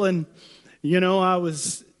Jail and, I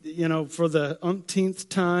was, for the umpteenth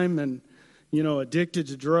time and, addicted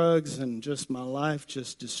to drugs and just my life,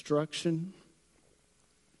 just destruction.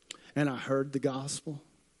 And I heard the gospel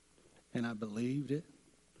and I believed it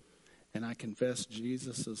and I confessed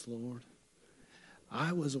Jesus as Lord.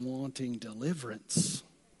 I was wanting deliverance.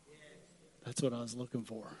 That's what I was looking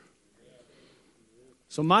for.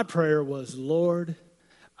 So my prayer was, Lord,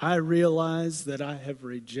 I realize that I have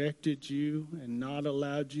rejected you and not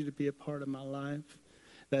allowed you to be a part of my life.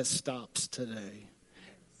 That stops today.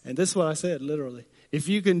 And this is what I said, literally. If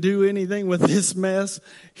you can do anything with this mess,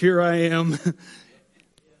 here I am.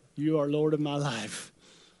 You are Lord of my life.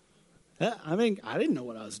 I didn't know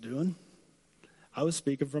what I was doing. I was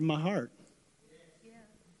speaking from my heart.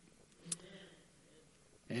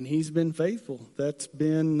 And he's been faithful. That's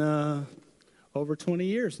been over 20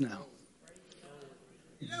 years now.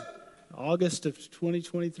 August of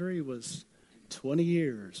 2023 was 20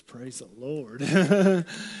 years. Praise the Lord.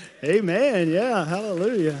 Amen. Yeah,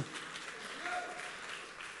 hallelujah.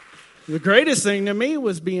 The greatest thing to me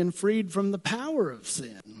was being freed from the power of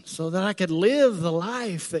sin so that I could live the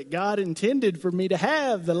life that God intended for me to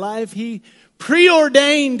have, the life he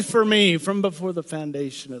preordained for me from before the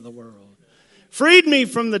foundation of the world. Freed me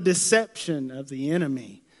from the deception of the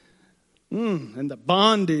enemy and the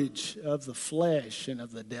bondage of the flesh and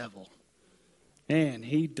of the devil. And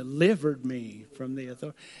he delivered me from the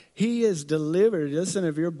authority. He is delivered. Listen,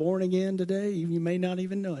 if you're born again today, you may not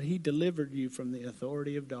even know it. He delivered you from the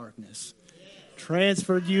authority of darkness.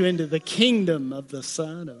 Transferred you into the kingdom of the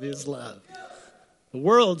Son of his love. The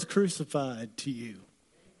world's crucified to you.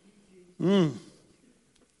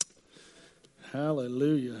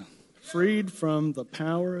 Hallelujah. Freed from the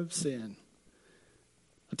power of sin.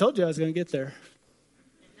 I told you I was going to get there.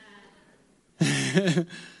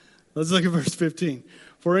 Let's look at verse 15.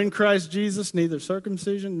 For in Christ Jesus, neither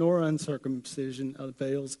circumcision nor uncircumcision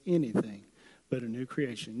avails anything, but a new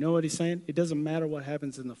creation. You know what he's saying? It doesn't matter what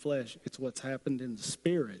happens in the flesh. It's what's happened in the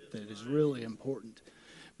spirit that is really important.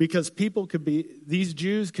 Because these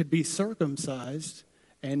Jews could be circumcised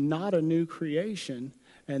and not a new creation,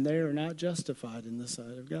 and they are not justified in the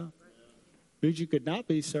sight of God. But you could not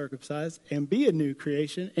be circumcised and be a new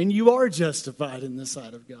creation, and you are justified in the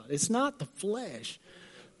sight of God. It's not the flesh.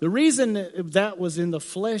 The reason that was in the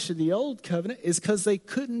flesh in the old covenant is because they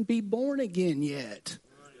couldn't be born again yet.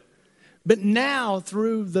 But now,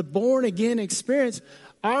 through the born again experience,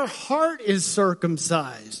 our heart is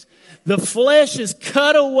circumcised. The flesh is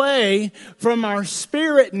cut away from our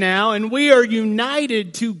spirit now, and we are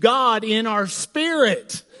united to God in our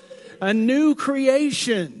spirit. A new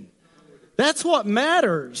creation. That's what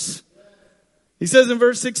matters. He says in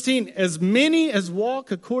verse 16, as many as walk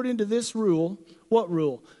according to this rule, what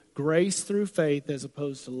rule? Grace through faith as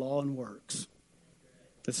opposed to law and works.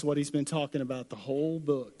 That's what he's been talking about the whole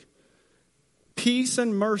book. Peace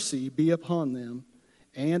and mercy be upon them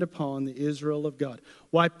and upon the Israel of God.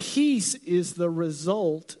 Why, peace is the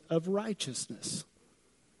result of righteousness.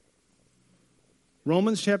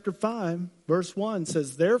 Romans chapter 5, verse 1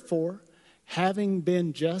 says, therefore, having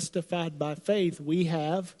been justified by faith, we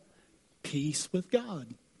have peace with God.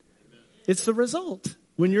 Amen. It's the result.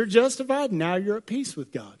 When you're justified, now you're at peace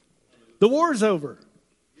with God. The war's over.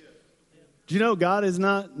 Do you know God is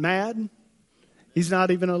not mad? He's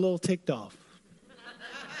not even a little ticked off.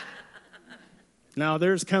 Now,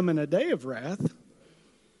 there's coming a day of wrath.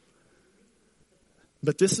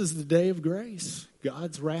 But this is the day of grace.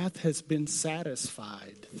 God's wrath has been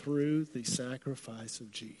satisfied through the sacrifice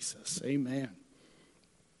of Jesus. Amen.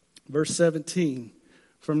 Verse 17.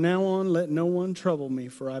 From now on, let no one trouble me,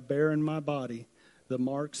 for I bear in my body the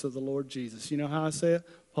marks of the Lord Jesus. You know how I say it?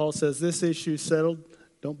 Paul says, this issue settled.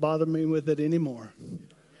 Don't bother me with it anymore.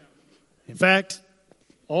 In fact,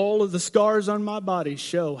 all of the scars on my body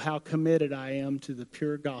show how committed I am to the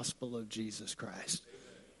pure gospel of Jesus Christ.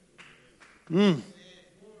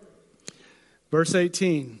 Verse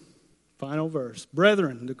 18, final verse.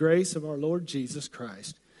 Brethren, the grace of our Lord Jesus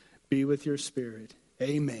Christ be with your spirit.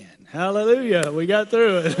 Amen. Hallelujah. We got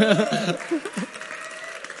through it.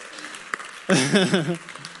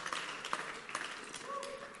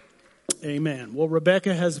 Amen. Well,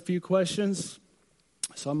 Rebecca has a few questions,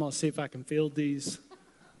 so I'm going to see if I can field these.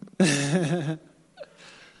 I'm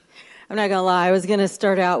not going to lie. I was going to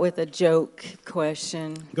start out with a joke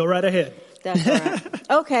question. Go right ahead. That's all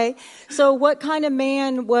right. Okay. So what kind of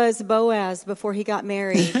man was Boaz before he got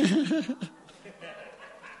married?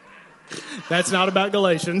 That's not about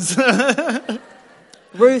Galatians.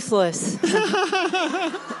 Ruthless.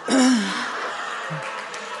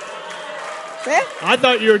 I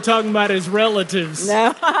thought you were talking about his relatives.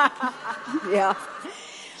 No. Yeah.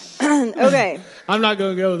 Okay. I'm not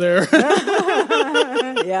going to go there.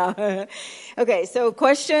 Yeah. Okay, so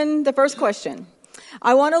the first question.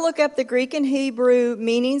 I want to look up the Greek and Hebrew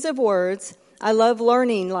meanings of words. I love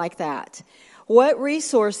learning like that. What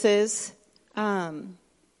resources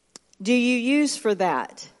do you use for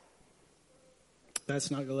that?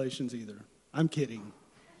 That's not Galatians either. I'm kidding.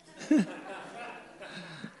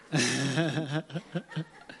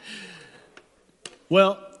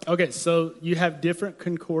 Well, okay, so you have different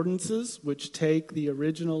concordances which take the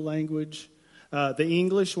original language, the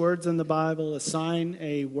English words in the Bible, assign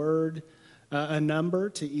a word, a number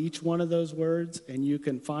to each one of those words, and you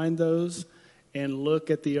can find those and look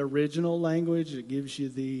at the original language. It gives you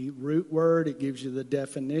the root word, it gives you the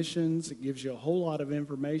definitions, it gives you a whole lot of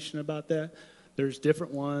information about that. There's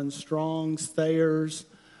different ones, Strong's, Thayer's.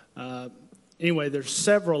 Anyway, there's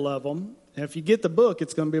several of them. And if you get the book,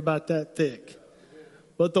 it's going to be about that thick.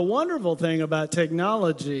 But the wonderful thing about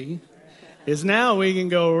technology is now we can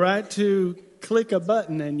go right to click a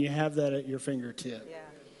button and you have that at your fingertip. Yeah.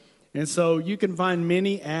 And so you can find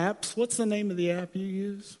many apps. What's the name of the app you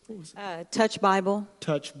use? What was it? Touch Bible.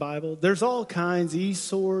 Touch Bible. There's all kinds.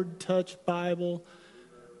 eSword, Touch Bible.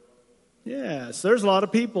 Yes, there's a lot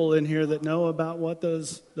of people in here that know about what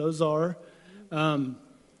those are.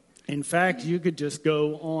 In fact, you could just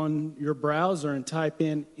go on your browser and type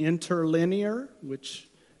in interlinear, which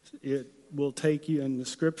it will take you in the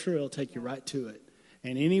scripture. It'll take you right to it.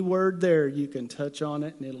 And any word there, you can touch on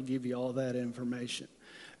it, and it'll give you all that information.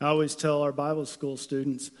 I always tell our Bible school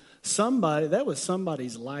students, that was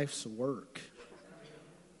somebody's life's work.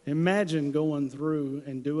 Imagine going through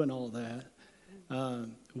and doing all that. The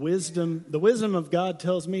wisdom of God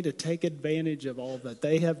tells me to take advantage of all that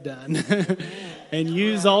they have done and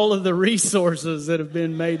use all of the resources that have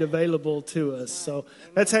been made available to us. So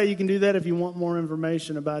that's how you can do that. If you want more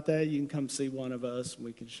information about that, you can come see one of us and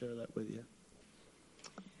we can share that with you.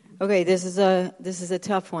 Okay, this is a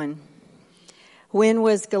tough one. When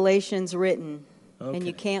was Galatians written? Okay. And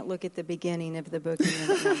you can't look at the beginning of the book.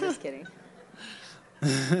 No, I'm just kidding.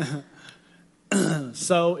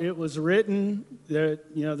 So it was written,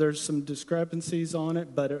 there's some discrepancies on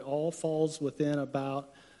it, but it all falls within about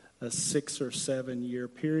a 6 or 7 year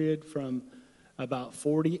period from about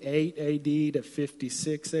 48 AD to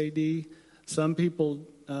 56 AD. Some people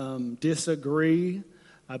disagree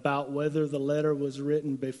about whether the letter was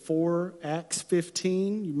written before Acts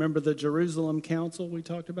 15. You remember the Jerusalem Council? We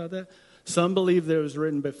talked about that. Some believe that it was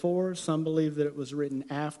written before. Some believe that it was written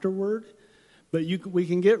afterward. But we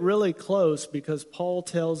can get really close because Paul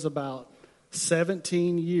tells about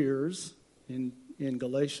 17 years in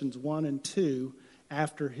Galatians 1 and 2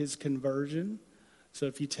 after his conversion. So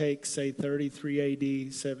if you take, say, 33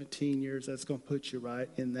 AD, 17 years, that's going to put you right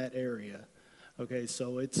in that area. Okay,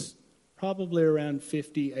 so it's probably around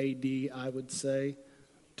 50 AD, I would say.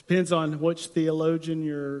 Depends on which theologian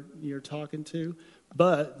you're talking to.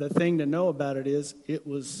 But the thing to know about it is it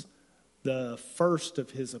was the first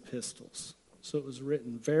of his epistles. So it was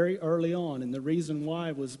written very early on. And the reason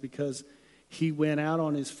why was because he went out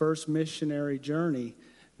on his first missionary journey,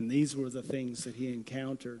 and these were the things that he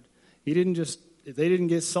encountered. They didn't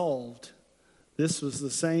get solved. This was the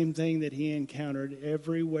same thing that he encountered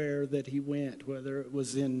everywhere that he went, whether it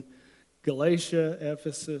was in Galatia,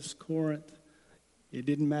 Ephesus, Corinth. It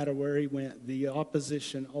didn't matter where he went. The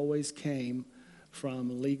opposition always came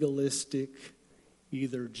from legalistic,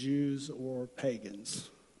 either Jews or pagans.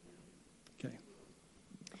 Okay.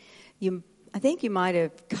 I think you might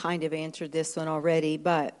have kind of answered this one already,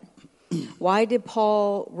 but why did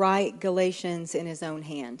Paul write Galatians in his own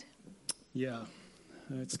hand? Yeah,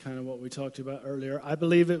 that's kind of what we talked about earlier. I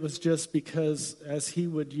believe it was just because as he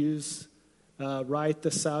would write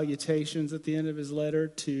the salutations at the end of his letter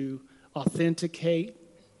to authenticate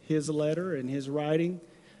his letter and his writing,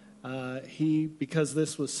 because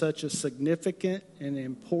this was such a significant and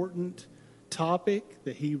important topic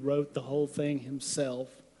that he wrote the whole thing himself,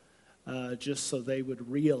 just so they would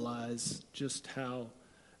realize just how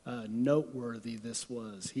noteworthy this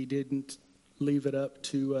was. He didn't leave it up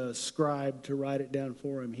to a scribe to write it down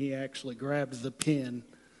for him. He actually grabbed the pen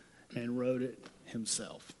and wrote it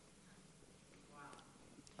himself.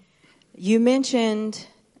 You mentioned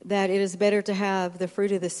that it is better to have the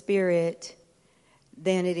fruit of the Spirit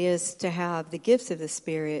than it is to have the gifts of the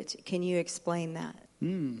Spirit. Can you explain that?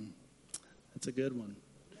 That's a good one.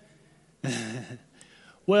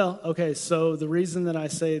 Well, okay, so the reason that I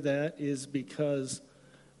say that is because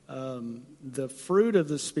the fruit of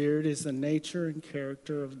the Spirit is the nature and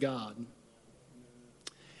character of God.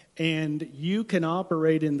 And you can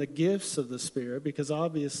operate in the gifts of the Spirit because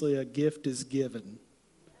obviously a gift is given.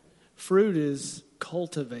 Fruit is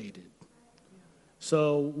cultivated.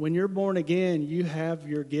 So when you're born again, you have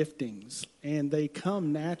your giftings, and they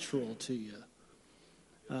come natural to you.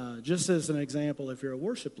 Just as an example, if you're a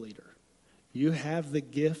worship leader, you have the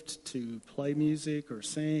gift to play music or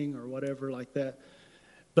sing or whatever like that.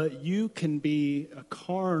 But you can be a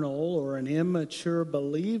carnal or an immature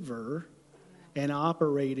believer and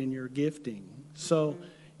operate in your gifting. So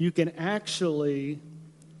you can actually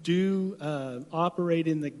operate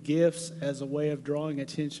in the gifts as a way of drawing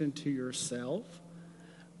attention to yourself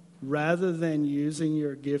rather than using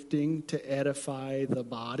your gifting to edify the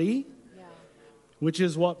body, which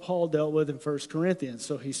is what Paul dealt with in 1 Corinthians.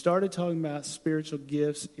 So he started talking about spiritual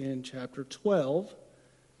gifts in chapter 12.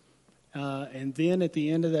 And then at the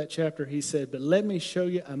end of that chapter, he said, but let me show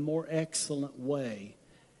you a more excellent way.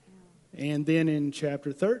 And then in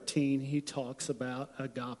chapter 13, he talks about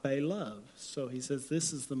agape love. So he says,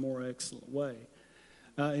 this is the more excellent way.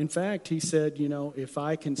 In fact, he said, if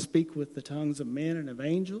I can speak with the tongues of men and of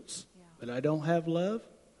angels, but I don't have love,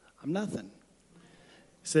 I'm nothing.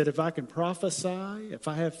 He said, if I can prophesy, if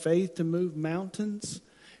I have faith to move mountains,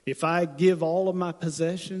 if I give all of my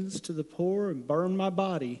possessions to the poor and burn my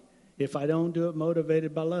body, if I don't do it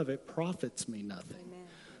motivated by love, it profits me nothing. Amen.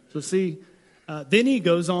 So see, then he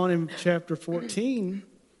goes on in chapter 14,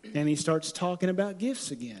 and he starts talking about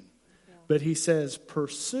gifts again. Yeah. But he says,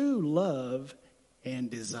 pursue love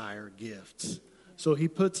and desire gifts. So he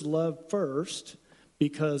puts love first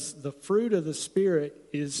because the fruit of the Spirit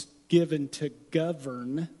is given to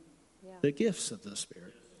govern the gifts of the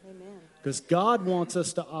Spirit. Amen. Because God wants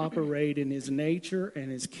us to operate in his nature and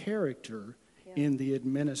his character in the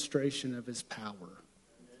administration of his power.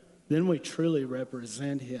 Then we truly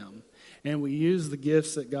represent him. And we use the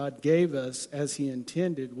gifts that God gave us as he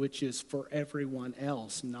intended, which is for everyone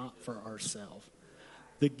else, not for ourselves.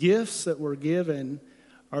 The gifts that we're given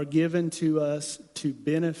are given to us to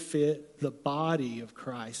benefit the body of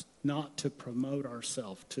Christ, not to promote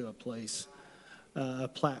ourselves to a place, a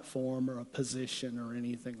platform or a position or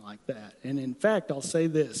anything like that. And in fact, I'll say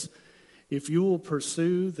this. If you will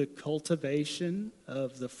pursue the cultivation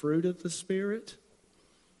of the fruit of the Spirit,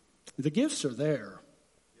 the gifts are there.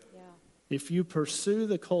 Yeah. If you pursue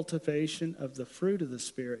the cultivation of the fruit of the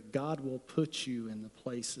Spirit, God will put you in the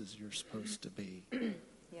places you're supposed to be.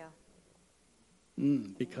 Yeah.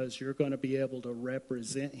 Because you're going to be able to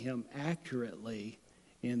represent him accurately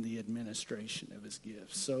in the administration of his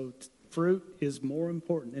gifts. So fruit is more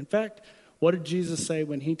important. In fact, what did Jesus say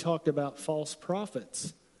when he talked about false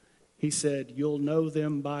prophets? He said, you'll know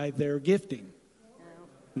them by their gifting.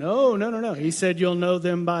 No. He said, you'll know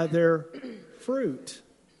them by their fruit.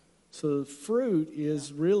 So the fruit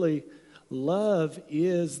is really, love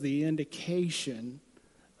is the indication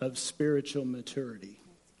of spiritual maturity.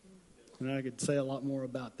 And I could say a lot more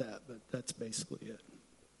about that, but that's basically it.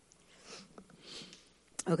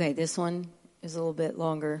 Okay, this one is a little bit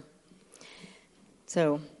longer.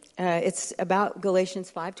 So it's about Galatians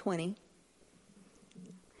 5:20,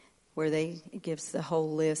 where it gives the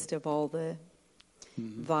whole list of all the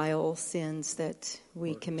vile sins that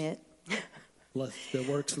we commit. The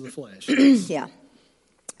works of the flesh. Yeah.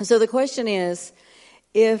 So the question is,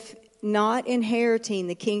 if not inheriting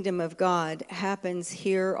the kingdom of God happens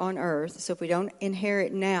here on earth, so if we don't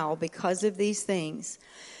inherit now because of these things,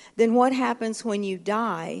 then what happens when you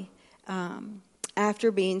die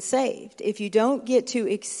after being saved? If you don't get to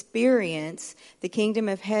experience the kingdom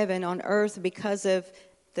of heaven on earth because of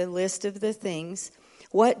the list of the things,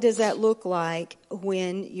 what does that look like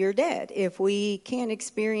when you're dead? If we can't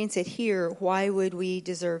experience it here, why would we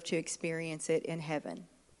deserve to experience it in heaven?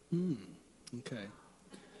 Okay.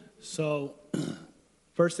 So,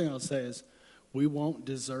 first thing I'll say is we won't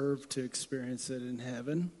deserve to experience it in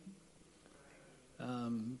heaven.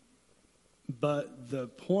 But the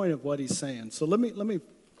point of what he's saying. So let me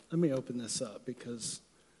open this up because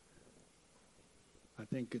I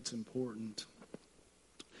think it's important.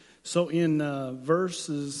 So in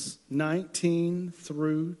verses 19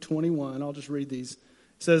 through 21, I'll just read these. It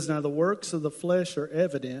says, now the works of the flesh are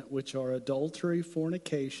evident, which are adultery,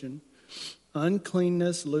 fornication,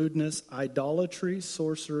 uncleanness, lewdness, idolatry,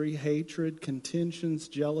 sorcery, hatred, contentions,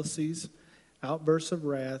 jealousies, outbursts of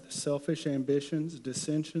wrath, selfish ambitions,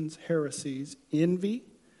 dissensions, heresies, envy,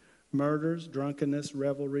 murders, drunkenness,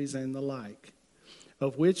 revelries, and the like,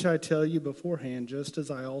 of which I tell you beforehand, just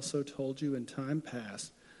as I also told you in time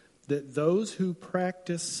past, that those who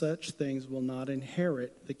practice such things will not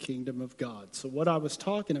inherit the kingdom of God. So what I was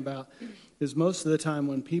talking about is most of the time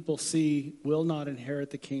when people see will not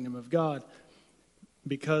inherit the kingdom of God,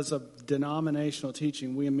 because of denominational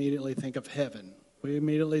teaching, we immediately think of heaven. We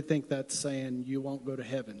immediately think that's saying you won't go to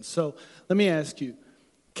heaven. So let me ask you,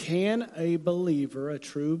 can a believer, a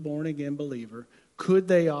true born-again believer, could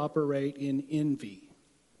they operate in envy?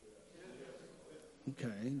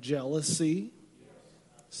 Okay, jealousy,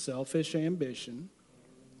 selfish ambition.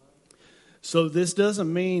 So this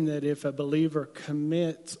doesn't mean that if a believer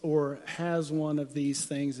commits or has one of these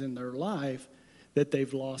things in their life, that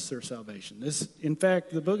they've lost their salvation. In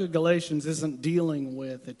fact, the book of Galatians isn't dealing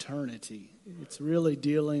with eternity. It's really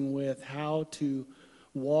dealing with how to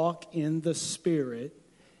walk in the Spirit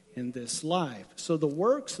in this life. So the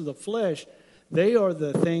works of the flesh, they are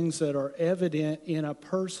the things that are evident in a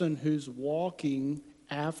person who's walking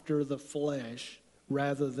after the flesh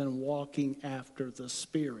rather than walking after the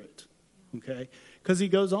Spirit. Okay? Because he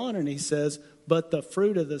goes on and he says, but the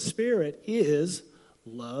fruit of the Spirit is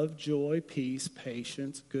love, joy, peace,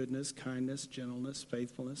 patience, goodness, kindness, gentleness,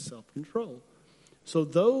 faithfulness, self-control. So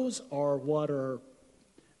those are what are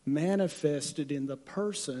manifested in the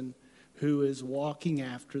person who is walking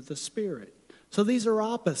after the Spirit. So these are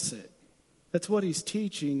opposite. That's what he's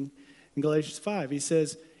teaching in Galatians 5. He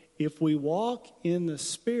says, if we walk in the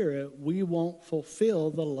Spirit, we won't fulfill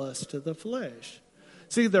the lust of the flesh.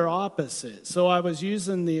 See, they're opposite. So I was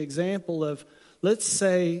using the example of, let's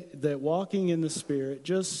say that walking in the Spirit,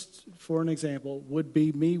 just for an example, would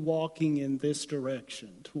be me walking in this direction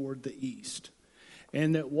toward the east.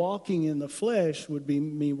 And that walking in the flesh would be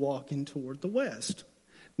me walking toward the west.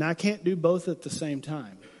 Now, I can't do both at the same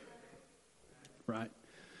time. Right?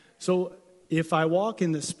 So if I walk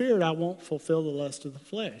in the Spirit, I won't fulfill the lust of the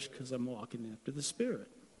flesh because I'm walking after the Spirit.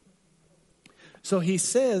 So he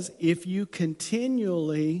says, if you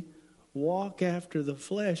continually walk after the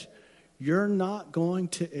flesh, you're not going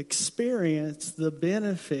to experience the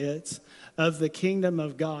benefits of the kingdom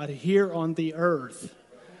of God here on the earth,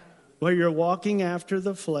 where you're walking after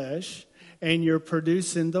the flesh and you're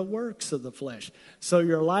producing the works of the flesh. So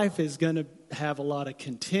your life is going to have a lot of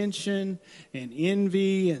contention and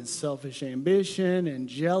envy and selfish ambition and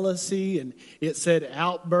jealousy, and it said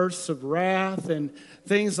outbursts of wrath and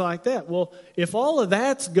things like that. Well, if all of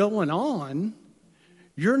that's going on,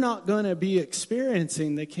 you're not going to be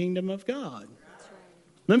experiencing the kingdom of God.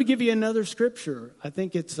 Let me give you another scripture. I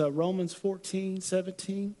think it's Romans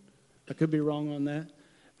 14:17. I could be wrong on that.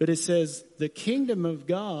 But it says, the kingdom of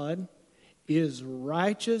God is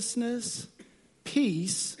righteousness,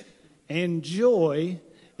 peace, and joy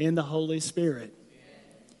in the Holy Spirit.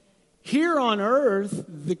 Here on earth,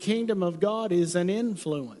 the kingdom of God is an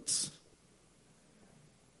influence.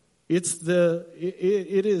 It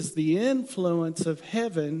is the influence of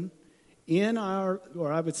heaven in our,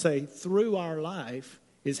 or I would say through our life,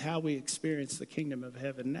 is how we experience the kingdom of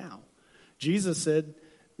heaven now. Jesus said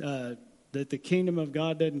that the kingdom of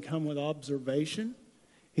God doesn't come with observation.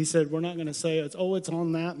 He said, we're not going to say, it's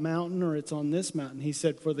on that mountain or it's on this mountain. He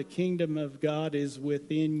said, for the kingdom of God is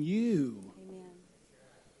within you.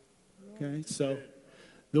 Okay, so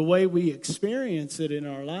the way we experience it in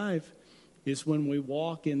our life is when we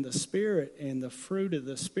walk in the Spirit and the fruit of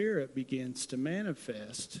the Spirit begins to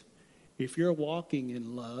manifest. If you're walking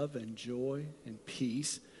in love and joy and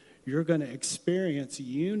peace, you're going to experience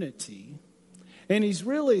unity. And he's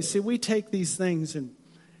really, we take these things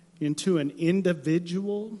into an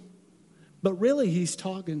individual, but really he's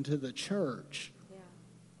talking to the church. Yeah.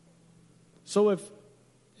 So if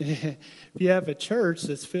you have a church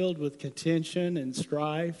that's filled with contention and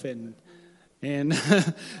strife and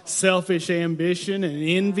selfish ambition and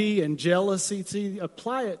envy and jealousy,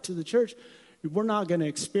 apply it to the church, we're not going to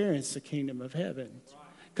experience the kingdom of heaven.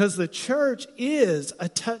 Because the church is a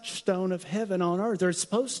touchstone of heaven on earth. They're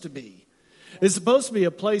supposed to be. It's supposed to be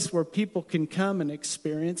a place where people can come and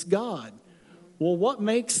experience God. Well, what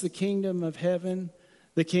makes the kingdom of heaven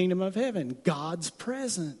the kingdom of heaven? God's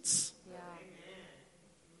presence.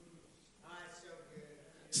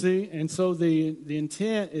 See, and so the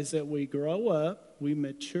intent is that we grow up, we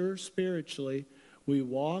mature spiritually, we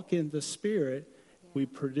walk in the Spirit, we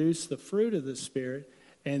produce the fruit of the Spirit,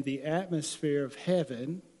 and the atmosphere of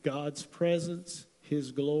heaven, God's presence,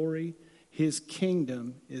 His glory, His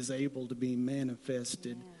kingdom is able to be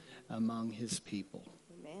manifested among His people.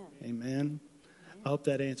 Amen. I hope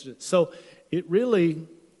that answers it. So it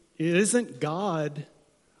isn't God,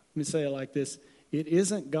 let me say it like this, it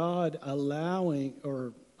isn't God allowing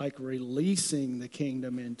or like releasing the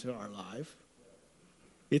kingdom into our life.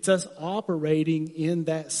 It's us operating in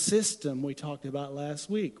that system we talked about last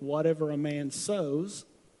week. Whatever a man sows,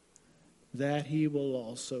 that he will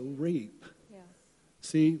also reap. Yeah.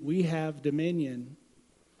 See, we have dominion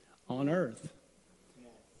on earth.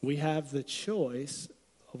 We have the choice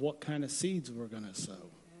of what kind of seeds we're going to sow.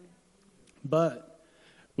 But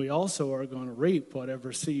we also are going to reap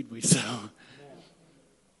whatever seed we sow.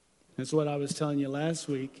 That's what I was telling you last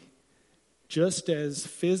week. Just as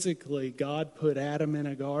physically God put Adam in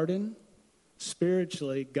a garden,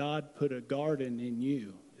 spiritually God put a garden in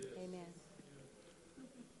you. Amen.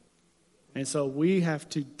 And so we have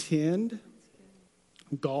to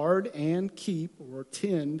guard and keep or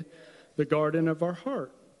tend the garden of our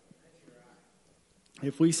heart.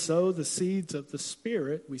 If we sow the seeds of the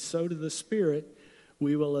Spirit, we sow to the Spirit,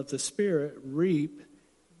 we will of the Spirit reap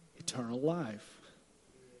eternal life.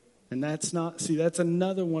 And that's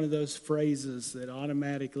another one of those phrases that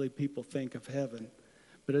automatically people think of heaven.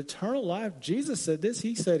 But eternal life, Jesus said this.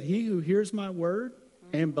 He said, he who hears my word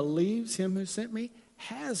and believes him who sent me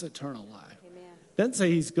has eternal life. Amen. Doesn't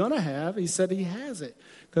say he's going to have. He said he has it.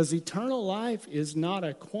 Because eternal life is not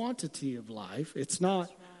a quantity of life. It's not,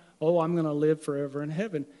 I'm going to live forever in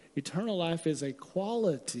heaven. Eternal life is a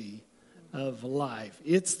quality of life.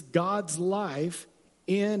 It's God's life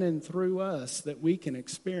in and through us that we can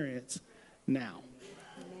experience now.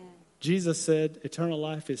 Amen. Jesus said eternal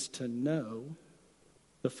life is to know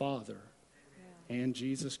the Father and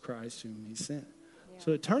Jesus Christ whom he sent. Yeah.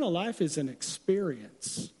 So eternal life is an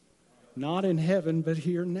experience, not in heaven, but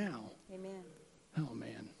here now. Amen. Oh,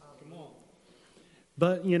 man. Come on.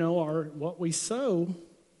 But, what we sow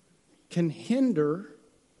can hinder,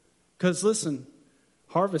 because listen,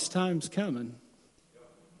 harvest time's coming.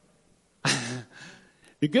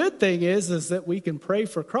 The good thing is that we can pray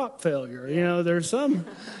for crop failure. There's some,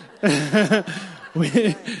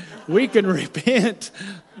 we can repent.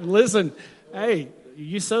 Listen, hey,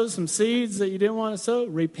 you sowed some seeds that you didn't want to sow.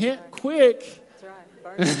 Repent quick.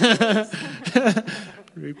 That's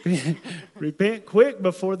right. Repent quick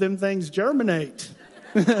before them things germinate.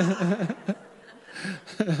 But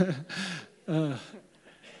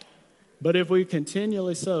if we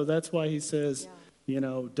continually sow, that's why he says,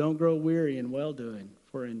 don't grow weary in well-doing.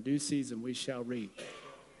 For in due season we shall reap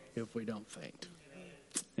if we don't faint.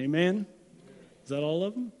 Amen? Is that all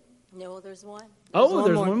of them? No, there's one.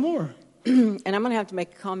 There's one more. And I'm going to have to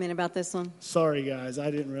make a comment about this one. Sorry, guys.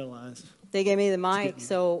 I didn't realize. They gave me the mic,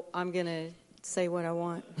 so I'm going to say what I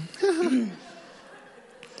want.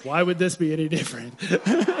 Why would this be any different?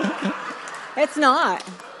 It's not.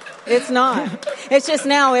 It's not. It's just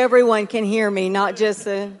now everyone can hear me, not just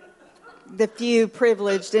the few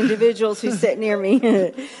privileged individuals who sit near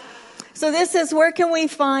me. So this is, where can we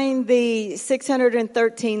find the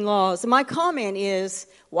 613 laws? My comment is,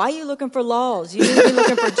 why are you looking for laws? You need to be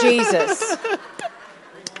looking for Jesus.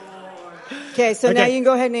 Okay, so now you can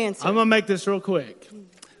go ahead and answer. I'm going to make this real quick.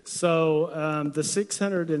 So the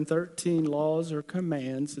 613 laws or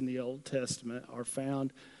commands in the Old Testament are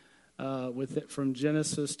found from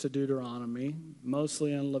Genesis to Deuteronomy,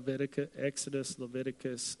 mostly in Leviticus, Exodus,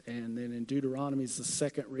 Leviticus, and then in Deuteronomy is the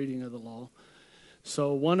second reading of the law.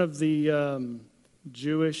 So one of the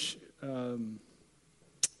Jewish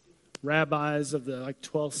rabbis of the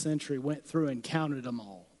 12th century went through and counted them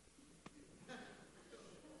all.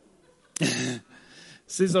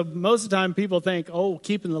 See, so most of the time people think,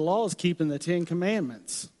 keeping the law is keeping the 10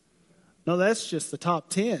 Commandments. No, that's just the top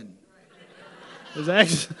 10. There's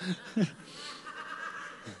actually,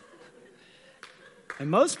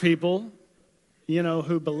 and most people,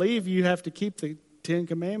 who believe you have to keep the 10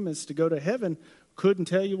 Commandments to go to heaven, couldn't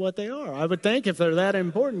tell you what they are. I would think if they're that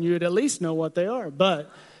important, you'd at least know what they are.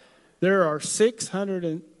 But there are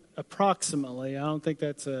 600 approximately. I don't think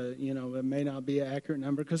that's it may not be an accurate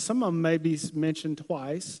number because some of them may be mentioned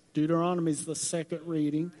twice. Deuteronomy is the second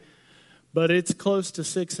reading. But it's close to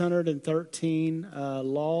 613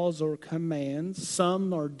 laws or commands.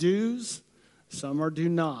 Some are do's, some are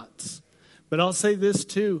do-nots. But I'll say this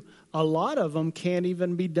too, a lot of them can't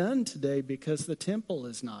even be done today because the temple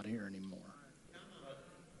is not here anymore.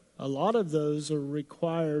 A lot of those are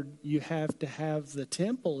required, you have to have the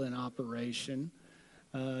temple in operation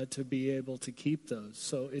to be able to keep those.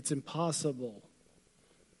 So it's impossible.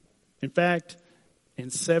 In fact, in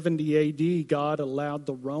 70 A.D., God allowed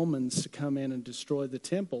the Romans to come in and destroy the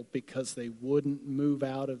temple because they wouldn't move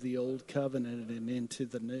out of the old covenant and into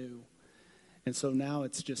the new. And so now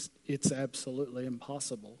it's absolutely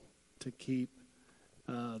impossible to keep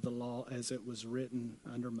the law as it was written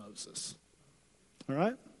under Moses. All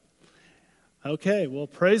right? Okay, well,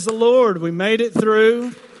 praise the Lord. We made it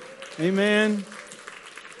through. Amen.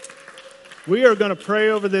 We are going to pray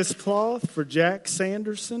over this cloth for Jack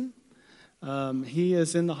Sanderson. He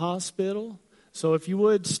is in the hospital. So if you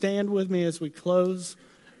would stand with me as we close.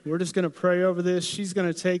 We're just going to pray over this. She's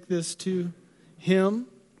going to take this to him.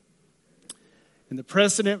 And the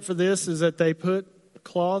precedent for this is that they put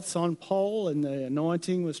cloths on Paul and the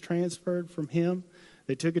anointing was transferred from him.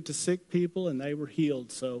 They took it to sick people and they were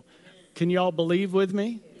healed. So can you all believe with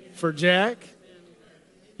me for Jack?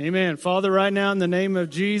 Amen. Father, right now in the name of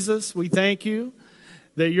Jesus, we thank you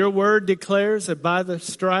that your word declares that by the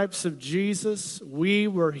stripes of Jesus, we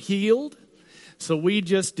were healed. So we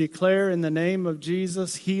just declare in the name of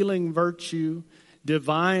Jesus, healing virtue,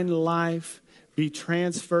 divine life be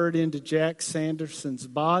transferred into Jack Sanderson's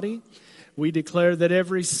body. We declare that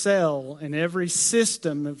every cell and every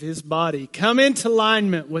system of his body come into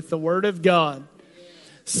alignment with the word of God.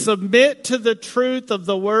 Submit to the truth of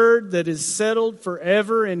the word that is settled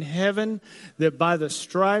forever in heaven, that by the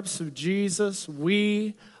stripes of Jesus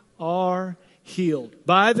we are healed.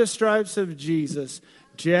 By the stripes of Jesus,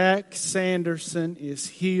 Jack Sanderson is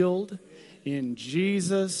healed in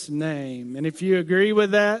Jesus' name. And if you agree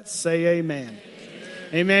with that, say amen.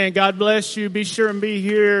 Amen. God bless you. Be sure and be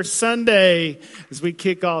here Sunday as we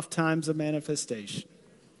kick off Times of Manifestation.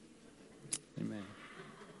 Amen.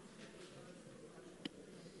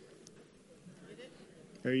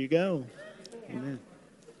 There you go. Amen.